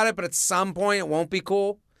cool about it, but at some point it won't be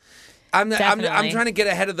cool. I'm trying to get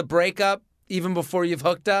ahead of the breakup even before you've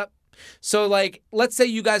hooked up. So, like, let's say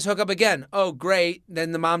you guys hook up again. Oh, great.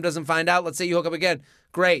 Then the mom doesn't find out. Let's say you hook up again.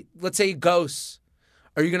 Great. Let's say he ghosts.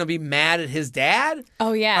 Are you going to be mad at his dad?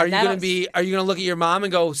 Oh, yeah. Are you going to look at your mom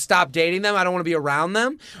and go, stop dating them? I don't want to be around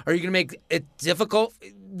them? Are you going to make it difficult?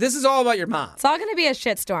 This is all about your mom. It's all going to be a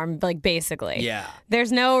shitstorm, like, basically. Yeah.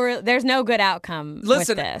 There's no good outcome with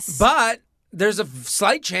this. But there's a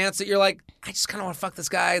slight chance that you're like, I just kind of want to fuck this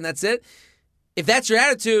guy and that's it. If that's your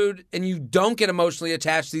attitude and you don't get emotionally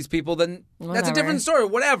attached to these people, then that's a different story,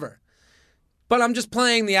 whatever. But I'm just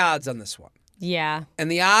playing the odds on this one. Yeah. And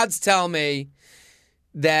the odds tell me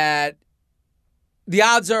that the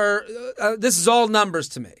odds are, this is all numbers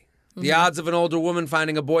to me. The odds of an older woman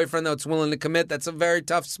finding a boyfriend that's willing to commit, that's a very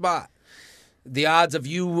tough spot. The odds of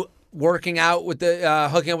you working out with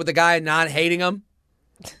hooking up with the guy and not hating him,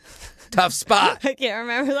 tough spot. I can't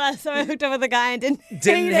remember the last time I hooked up with a guy and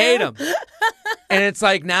didn't hate him. And it's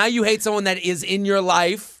like now you hate someone that is in your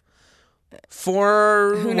life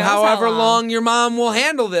for however long your mom will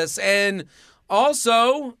handle this. And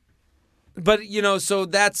also, but so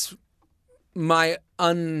that's my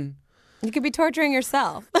You could be torturing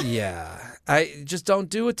yourself. Yeah. I just don't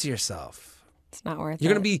do it to yourself. It's not worth it.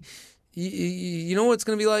 You're going to be, you know what it's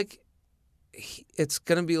going to be like? It's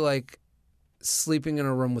going to be like sleeping in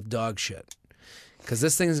a room with dog shit. Because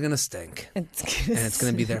this thing is going to stink. And it's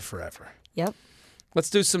going to be there forever. Yep. Let's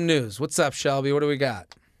do some news. What's up, Shelby? What do we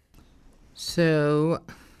got? So,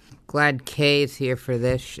 glad Kay is here for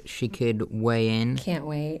this. She could weigh in. Can't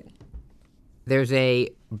wait. There's a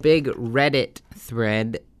big Reddit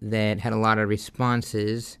thread that had a lot of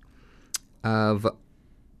responses of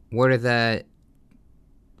what's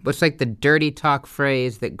like the dirty talk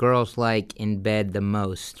phrase that girls like in bed the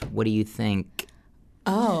most. What do you think?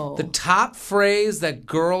 Oh. The top phrase that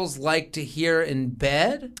girls like to hear in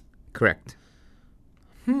bed? Correct.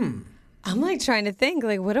 I'm like trying to think,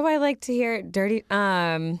 like, what do I like to hear? Dirty,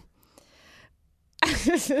 2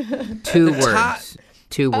 words.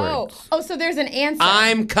 2 words. Oh, so there's an answer.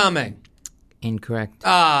 I'm coming. Incorrect.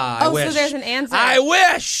 I wish. So there's an answer. I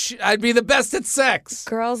wish I'd be the best at sex.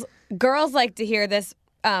 Girls like to hear this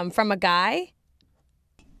from a guy.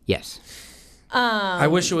 Yes. I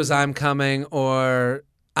wish it was I'm coming or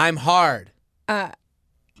I'm hard.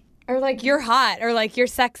 Or like you're hot, or like you're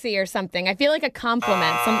sexy, or something. I feel like a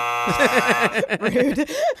compliment. Rude.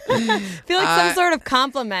 I feel like some sort of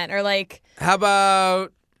compliment, or like. How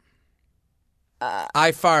about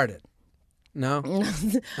I farted? No.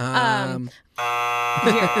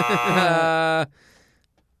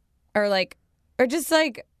 Or like, or just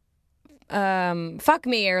like, fuck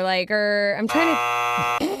me or I'm trying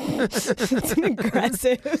to. It's an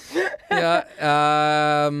aggressive.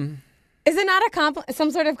 Yeah. Is it not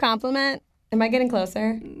some sort of compliment? Am I getting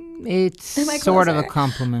closer? It's sort of a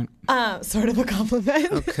compliment. Sort of a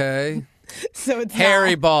compliment. Okay. So it's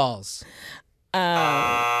Hairy not. balls.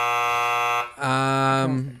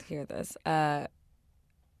 Hear this.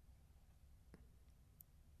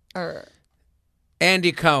 Or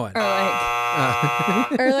Andy Cohen.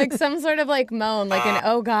 or like some sort of like moan, like an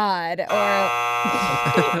oh god,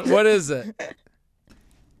 or What is it?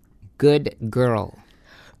 Good girl.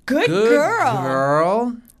 Good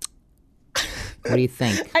girl. What do you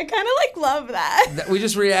think? I kind of love that. We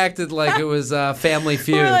just reacted like it was Family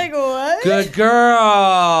Feud. We're like, what? Good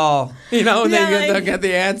girl. You know, and Yeah, they get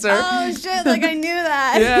the answer. Oh shit! Like I knew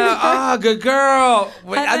that. Yeah. Good girl.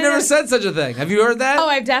 Wait, I I've never know. said such a thing. Have you heard that? Oh,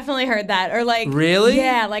 I've definitely heard that. Or like Really?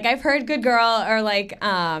 Yeah, like I've heard good girl or like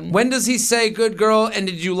When does he say good girl, and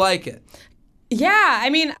did you like it? Yeah, I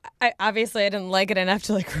mean, obviously I didn't like it enough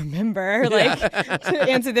to like remember to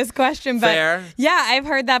answer this question, but Fair. yeah, I've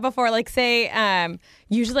heard that before. Like say,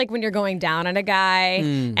 usually like when you're going down on a guy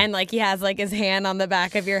and like he has like his hand on the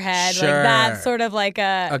back of your head, Sure. like that's sort of like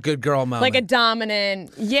A good girl moment. like a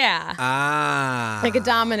dominant, yeah, like a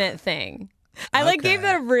dominant thing. I like gave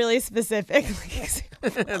that a really specific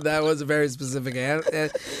example. That was a very specific When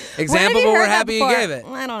example, have but you we're heard that happy you before? gave it.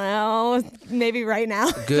 I don't know. Maybe right now.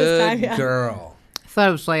 this Good time, yeah. girl. I thought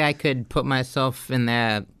it was like I could put myself in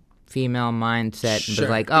that female mindset and Sure.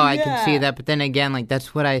 be like, oh, I can see Yeah. that. But then again, like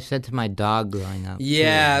that's what I said to my dog growing up. too.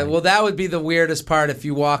 Yeah, Like, well, that would be the weirdest part if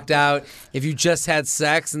you walked out, if you just had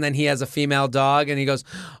sex and then he has a female dog and he goes,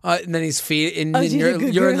 and then he's feeding, and she's a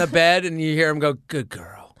good you're in girl. the bed and you hear him go, good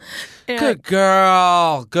girl. And Good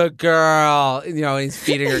girl, good girl. You know, he's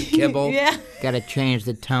feeding her kibble. Yeah. gotta change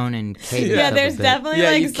the tone and cadence. Yeah, of there's a bit. definitely Yeah,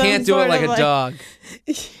 like you some can't do it sort like of, a dog.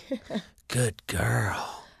 Good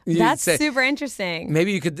girl. You That's say- super interesting.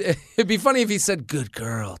 Maybe you could. It'd be funny if he said "good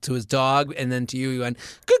girl" to his dog, and then to you, he went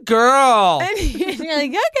 "good girl." And you're like,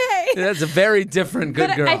 okay. That's a very different "good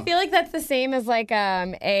But girl." I feel like that's the same as like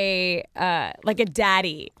a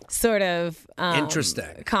daddy sort of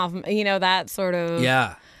Interesting. you know, that sort of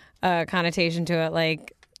Yeah. connotation to it.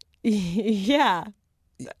 Like, yeah,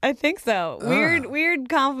 I think so. Weird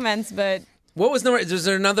compliments, but What was number? Is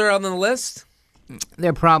there another on the list?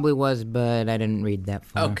 There probably was, but I didn't read that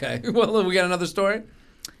far. Okay. Well, we got another story.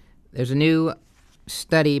 There's a new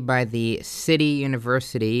study by the City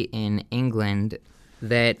University in England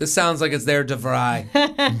that This sounds like it's their DeVry.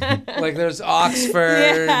 Like there's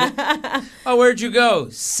Oxford. Oh, where'd you go?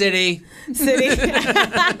 City.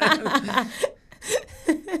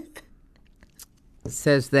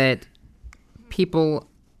 says that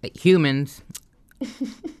humans,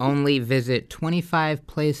 only visit 25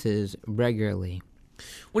 places regularly.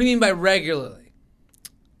 What do you mean by regularly?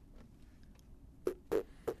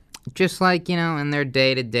 Just like, in their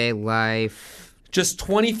day-to-day life. Just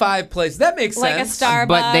 25 places. That makes like a sense. Starbucks.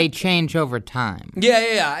 But they change over time.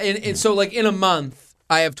 Yeah. And so, like, in a month,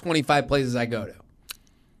 I have 25 places I go to.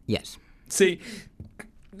 Yes. See,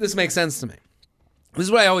 this makes sense to me. This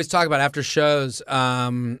is what I always talk about after shows.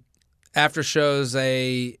 After shows,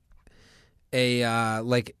 like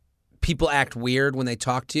people act weird when they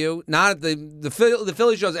talk to you. Not at the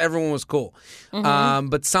Philly shows, everyone was cool,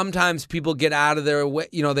 but sometimes people get out of their way.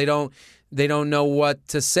 They don't know what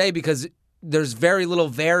to say because there's very little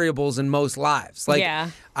variables in most lives. Like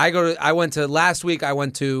last week. I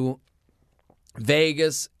went to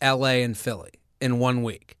Vegas, L.A., and Philly in 1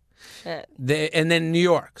 week. And then New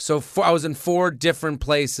York. So I was in 4 different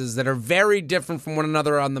places that are very different from one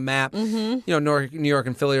another on the map. New York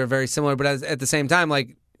and Philly are very similar, but at the same time,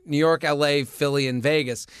 like New York, LA, Philly, and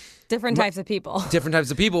Vegas, different types of people. different types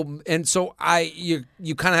of people. And so you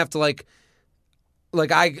kind of have to like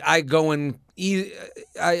I go and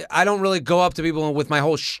I don't really go up to people with my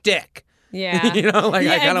whole shtick. Yeah. I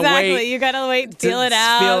kind of wait. You gotta wait, to feel it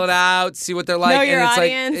out, see what they're like. Know your and it's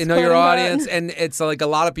audience, like, know your quote, unquote. audience. And it's like a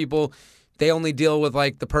lot of people, they only deal with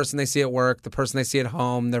like the person they see at work, the person they see at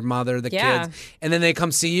home, their mother, the kids. And then they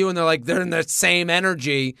come see you and they're in the same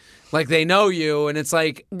energy, like they know you. And it's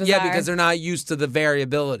like, Bizarre. because they're not used to the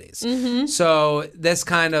variabilities. So this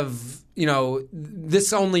kind of,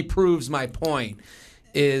 this only proves my point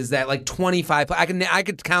is that like 25, I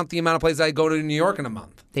could count the amount of places I go to New York in a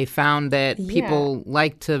month. They found that people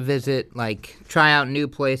like to visit, like, try out new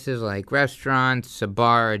places like restaurants, a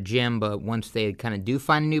bar, a gym, but once they kind of do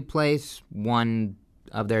find a new place, one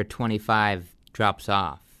of their 25 drops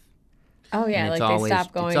off. Oh yeah, And like they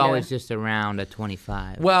stop going. It's always just around a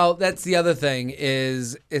 25. Well, that's the other thing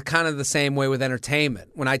is it's kind of the same way with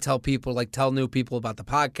entertainment. When I tell people, like tell new people about the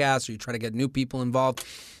podcast or you try to get new people involved,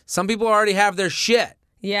 some people already have their shit.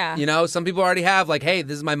 Yeah. You know, some people already have like, hey,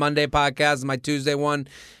 this is my Monday podcast, this is my Tuesday one.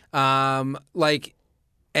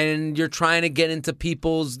 And you're trying to get into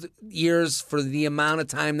people's ears for the amount of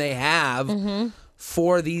time they have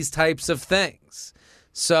for these types of things.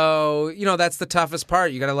 So, you know, that's the toughest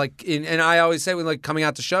part. You got to like, and I always say when like coming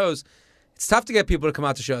out to shows, it's tough to get people to come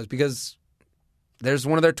out to shows because there's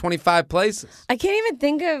one of their 25 places. I can't even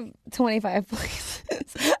think of 25 places.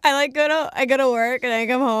 I go to work and I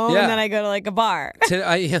come home and then I go to like a bar.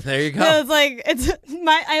 Yeah, there you go. So it's like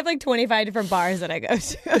I have like 25 different bars that I go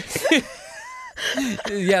to.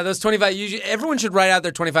 Yeah, those 25. Everyone should write out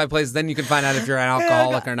their 25 places. Then you can find out if you're an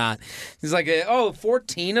alcoholic or not. He's like,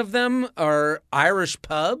 14 of them are Irish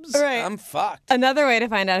pubs? Right. I'm fucked. Another way to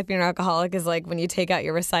find out if you're an alcoholic is like when you take out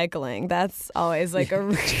your recycling. That's always like all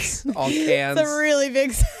cans. It's a really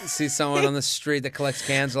big See someone on the street that collects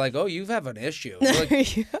cans. They're like, oh, you have an issue. Like,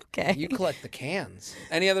 okay. You collect the cans.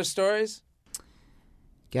 Any other stories?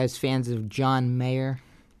 You guys fans of John Mayer?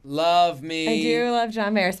 Love me. I do love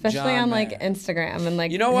John Mayer, especially John on Mayer. like Instagram and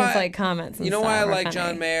like You know why? his like comments and You know stuff why I are like funny.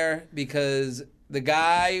 John Mayer? Because the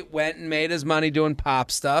guy went and made his money doing pop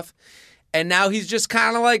stuff, and now he's just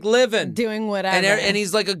kind of like living, Doing whatever. and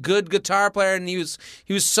he's like a good guitar player, and he was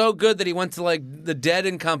so good that he went to like the Dead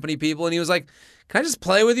and Company people, and he was like, "Can I just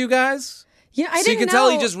play with you guys?" Yeah, I So didn't you can know. tell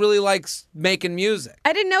he just really likes making music.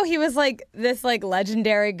 I didn't know he was like this like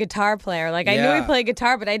legendary guitar player. Like I knew Yeah. he played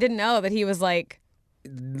guitar, but I didn't know that he was like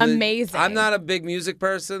amazing. I'm not a big music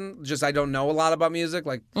person. Just I don't know a lot about music.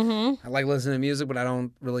 Like I like listening to music, but I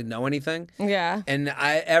don't really know anything. Yeah. And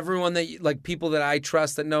everyone that like people that I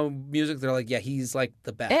trust that know music, they're like, yeah, he's like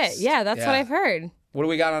the best. Yeah, that's what I've heard. What do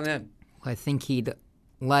we got on him? Well, I think he'd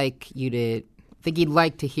like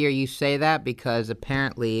to hear you say that because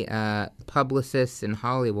apparently publicists in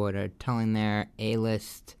Hollywood are telling their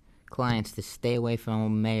A-list clients to stay away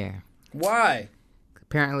from Mayer. Why?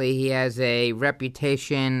 Apparently he has a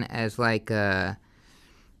reputation as like a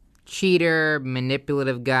cheater,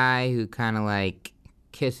 manipulative guy who kind of like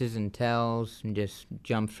kisses and tells and just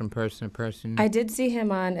jumps from person to person. I did see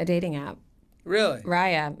him on a dating app. Really?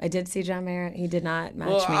 Raya. I did see John Mayer. He did not match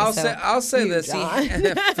Well, me. I'll say this. John.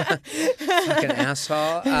 Fucking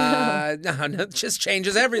asshole. No, it just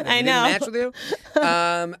changes everything. I He know. didn't match with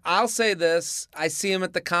you. I'll say this. I see him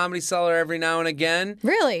at the Comedy Cellar every now and again.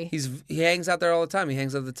 Really? He hangs out there all the time. He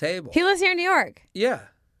hangs at the table. He lives here in New York. Yeah.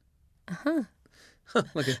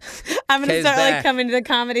 Look at. I'm gonna Kay's start back. like coming to the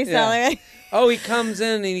Comedy Cellar. Oh, he comes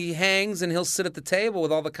in and he hangs and he'll sit at the table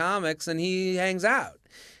with all the comics and he hangs out.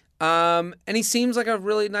 And he seems like a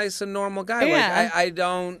really nice and normal guy. Yeah. Like I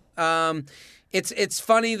don't. It's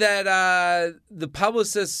funny that the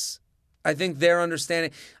publicists, I think they're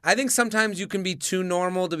understanding. I think sometimes you can be too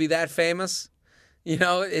normal to be that famous. You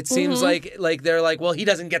know, it seems like they're like, well, he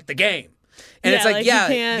doesn't get the game. And Yeah, it's like, like, you yeah,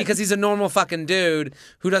 can't- because he's a normal fucking dude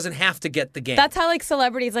who doesn't have to get the game. That's how like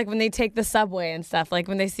celebrities like when they take the subway and stuff. Like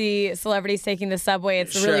when they see celebrities taking the subway,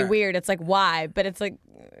 it's really Sure. weird. It's like why? But it's like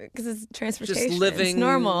because it's transportation. just living It's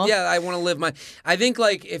normal. Yeah, I want to live my. I think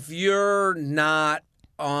like if you're not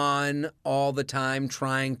on all the time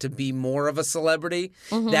trying to be more of a celebrity,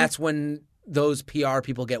 that's when those PR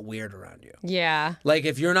people get weird around you. Yeah. Like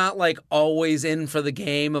if you're not like always in for the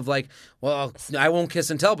game of like, well, I won't kiss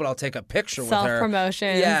and tell, but I'll take a picture with her. Self-promotion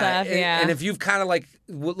and stuff, yeah. And if you've kind of like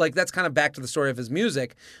that's kind of back to the story of his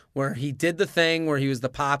music, where he did the thing where he was the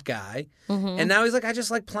pop guy, and now he's like, I just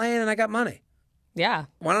like playing and I got money. Yeah.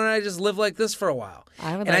 Why don't I just live like this for a while?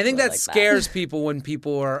 I would and like I think to that live like that. scares people when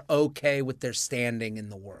people are okay with their standing in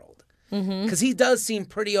the world. Because he does seem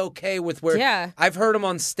pretty okay with where. Yeah. I've heard him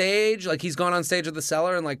on stage, like he's gone on stage at the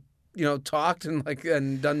Cellar and like talked and like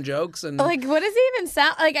and done jokes and Like what does he even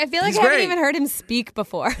sound like? I feel like He's I haven't great. even heard him speak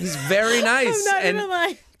before. he's very nice. I'm not and, even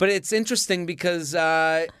lying. But it's interesting because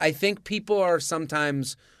I think people are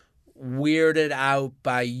sometimes weirded out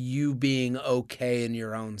by you being okay in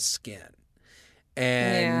your own skin.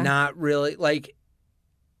 And Yeah. not really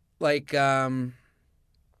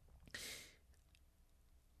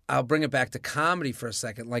I'll bring it back to comedy for a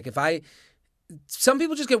second. Like some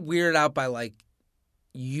people just get weirded out by like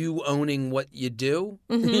you owning what you do,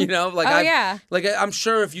 like Oh, yeah. like I'm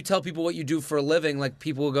sure if you tell people what you do for a living, like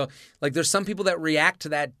people will go like there's some people that react to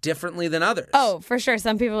that differently than others. Oh, for sure.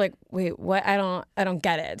 Some people are like, wait, what? I don't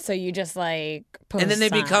get it. So you just like post And then they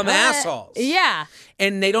on- become What? assholes. Yeah.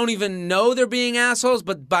 And they don't even know they're being assholes,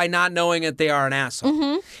 but by not knowing it, they are an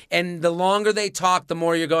asshole. And the longer they talk, the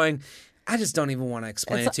more you're going, I just don't even want to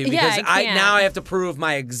explain It's- it to you yeah, because I can't. now I have to prove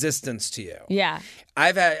my existence to you. Yeah.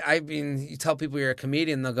 You tell people you're a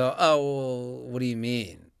comedian, they'll go, oh, well, what do you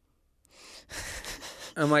mean?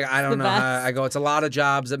 I'm like, I don't know how. I go, it's a lot of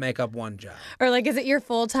jobs that make up one job. Or like, is it your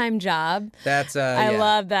full-time job? That's I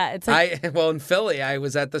love that. It's like, in Philly, I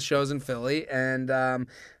was at the shows in Philly, and a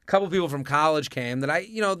couple people from college came that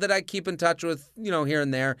I keep in touch with, here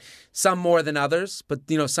and there. Some more than others, but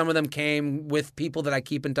some of them came with people that I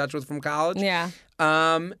keep in touch with from college. yeah.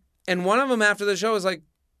 And one of them after the show was like,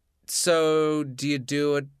 "So, do you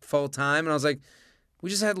do it full time?" And I was like,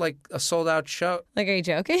 "We just had like a sold out show. Like, are you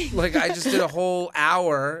joking? Like, I just did a whole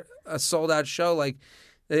hour, a sold out show. Like,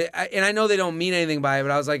 and I know they don't mean anything by it,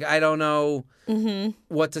 but I was like, I don't know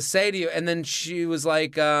what to say to you." And then she was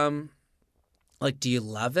like, "Do you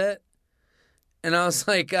love it?" And I was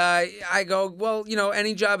like, I go, "Well,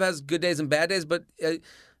 any job has good days and bad days, but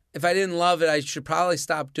if I didn't love it, I should probably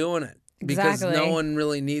stop doing it." Because Exactly. no one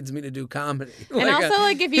really needs me to do comedy. And also,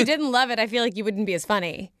 like, if you didn't love it, I feel like you wouldn't be as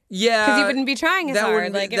funny. yeah, Because you wouldn't be trying as that hard.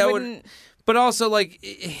 would- Like, it that would- wouldn't. But also, like,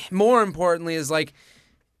 more importantly, is like,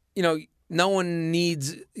 no one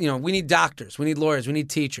needs. We need doctors, we need lawyers, we need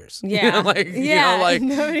teachers. Yeah. Nobody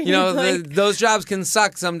needs, like- those jobs can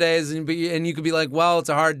suck some days, and you could be like, well, it's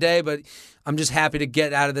a hard day, but I'm just happy to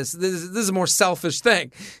get out of this. This is a more selfish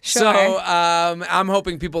thing. Sure. So I'm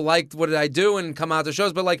hoping people liked what I do and come out to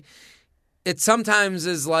shows, but like. It sometimes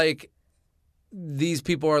is like these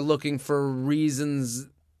people are looking for reasons,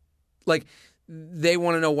 like they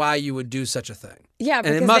want to know why you would do such a thing. Yeah, And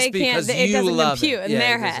because it must they be can't. 'cause It you doesn't love compute it. in Yeah,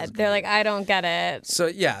 their it doesn't head. They're like, I don't get it. So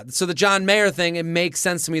the John Mayer thing, it makes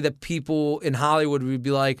sense to me that people in Hollywood would be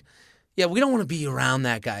like, yeah, we don't want to be around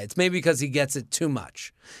that guy. It's maybe because he gets it too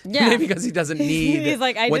much. Yeah. Maybe because he doesn't need. He's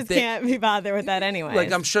like, I what just they- can't be bothered with that anyway.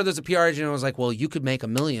 Like, I'm sure there's a PR agent who was like, well, you could make $1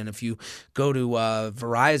 million if you go to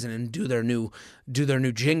Verizon and do their new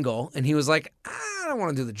jingle. And he was like, I don't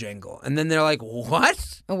want to do the jingle. And then they're like,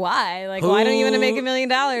 what? Why? Like, why don't you want to make $1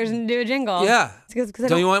 million and do a jingle? Yeah. Because I Don't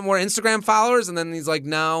don't. you want more Instagram followers? And then he's like,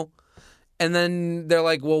 no. And then they're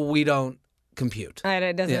like, well, we don't compute.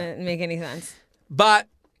 It doesn't make any sense. But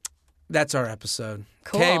that's our episode.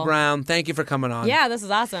 Cool. Kay Brown, thank you for coming on. Yeah, this is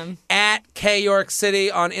awesome. At K York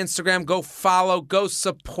City on Instagram. Go follow, go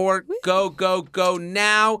support, go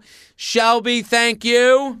now. Shelby, thank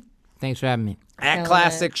you. Thanks for having me. At love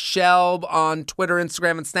Classic Shelb on Twitter,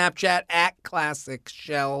 Instagram, and Snapchat. At Classic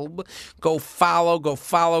Shelb. Go follow.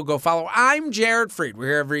 I'm Jared Freed. We're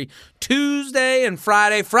here every Tuesday and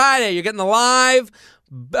Friday. Friday, you're getting the live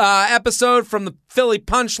episode from the Philly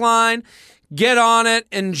Punchline. Get on it.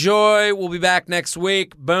 Enjoy. We'll be back next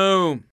week. Boom.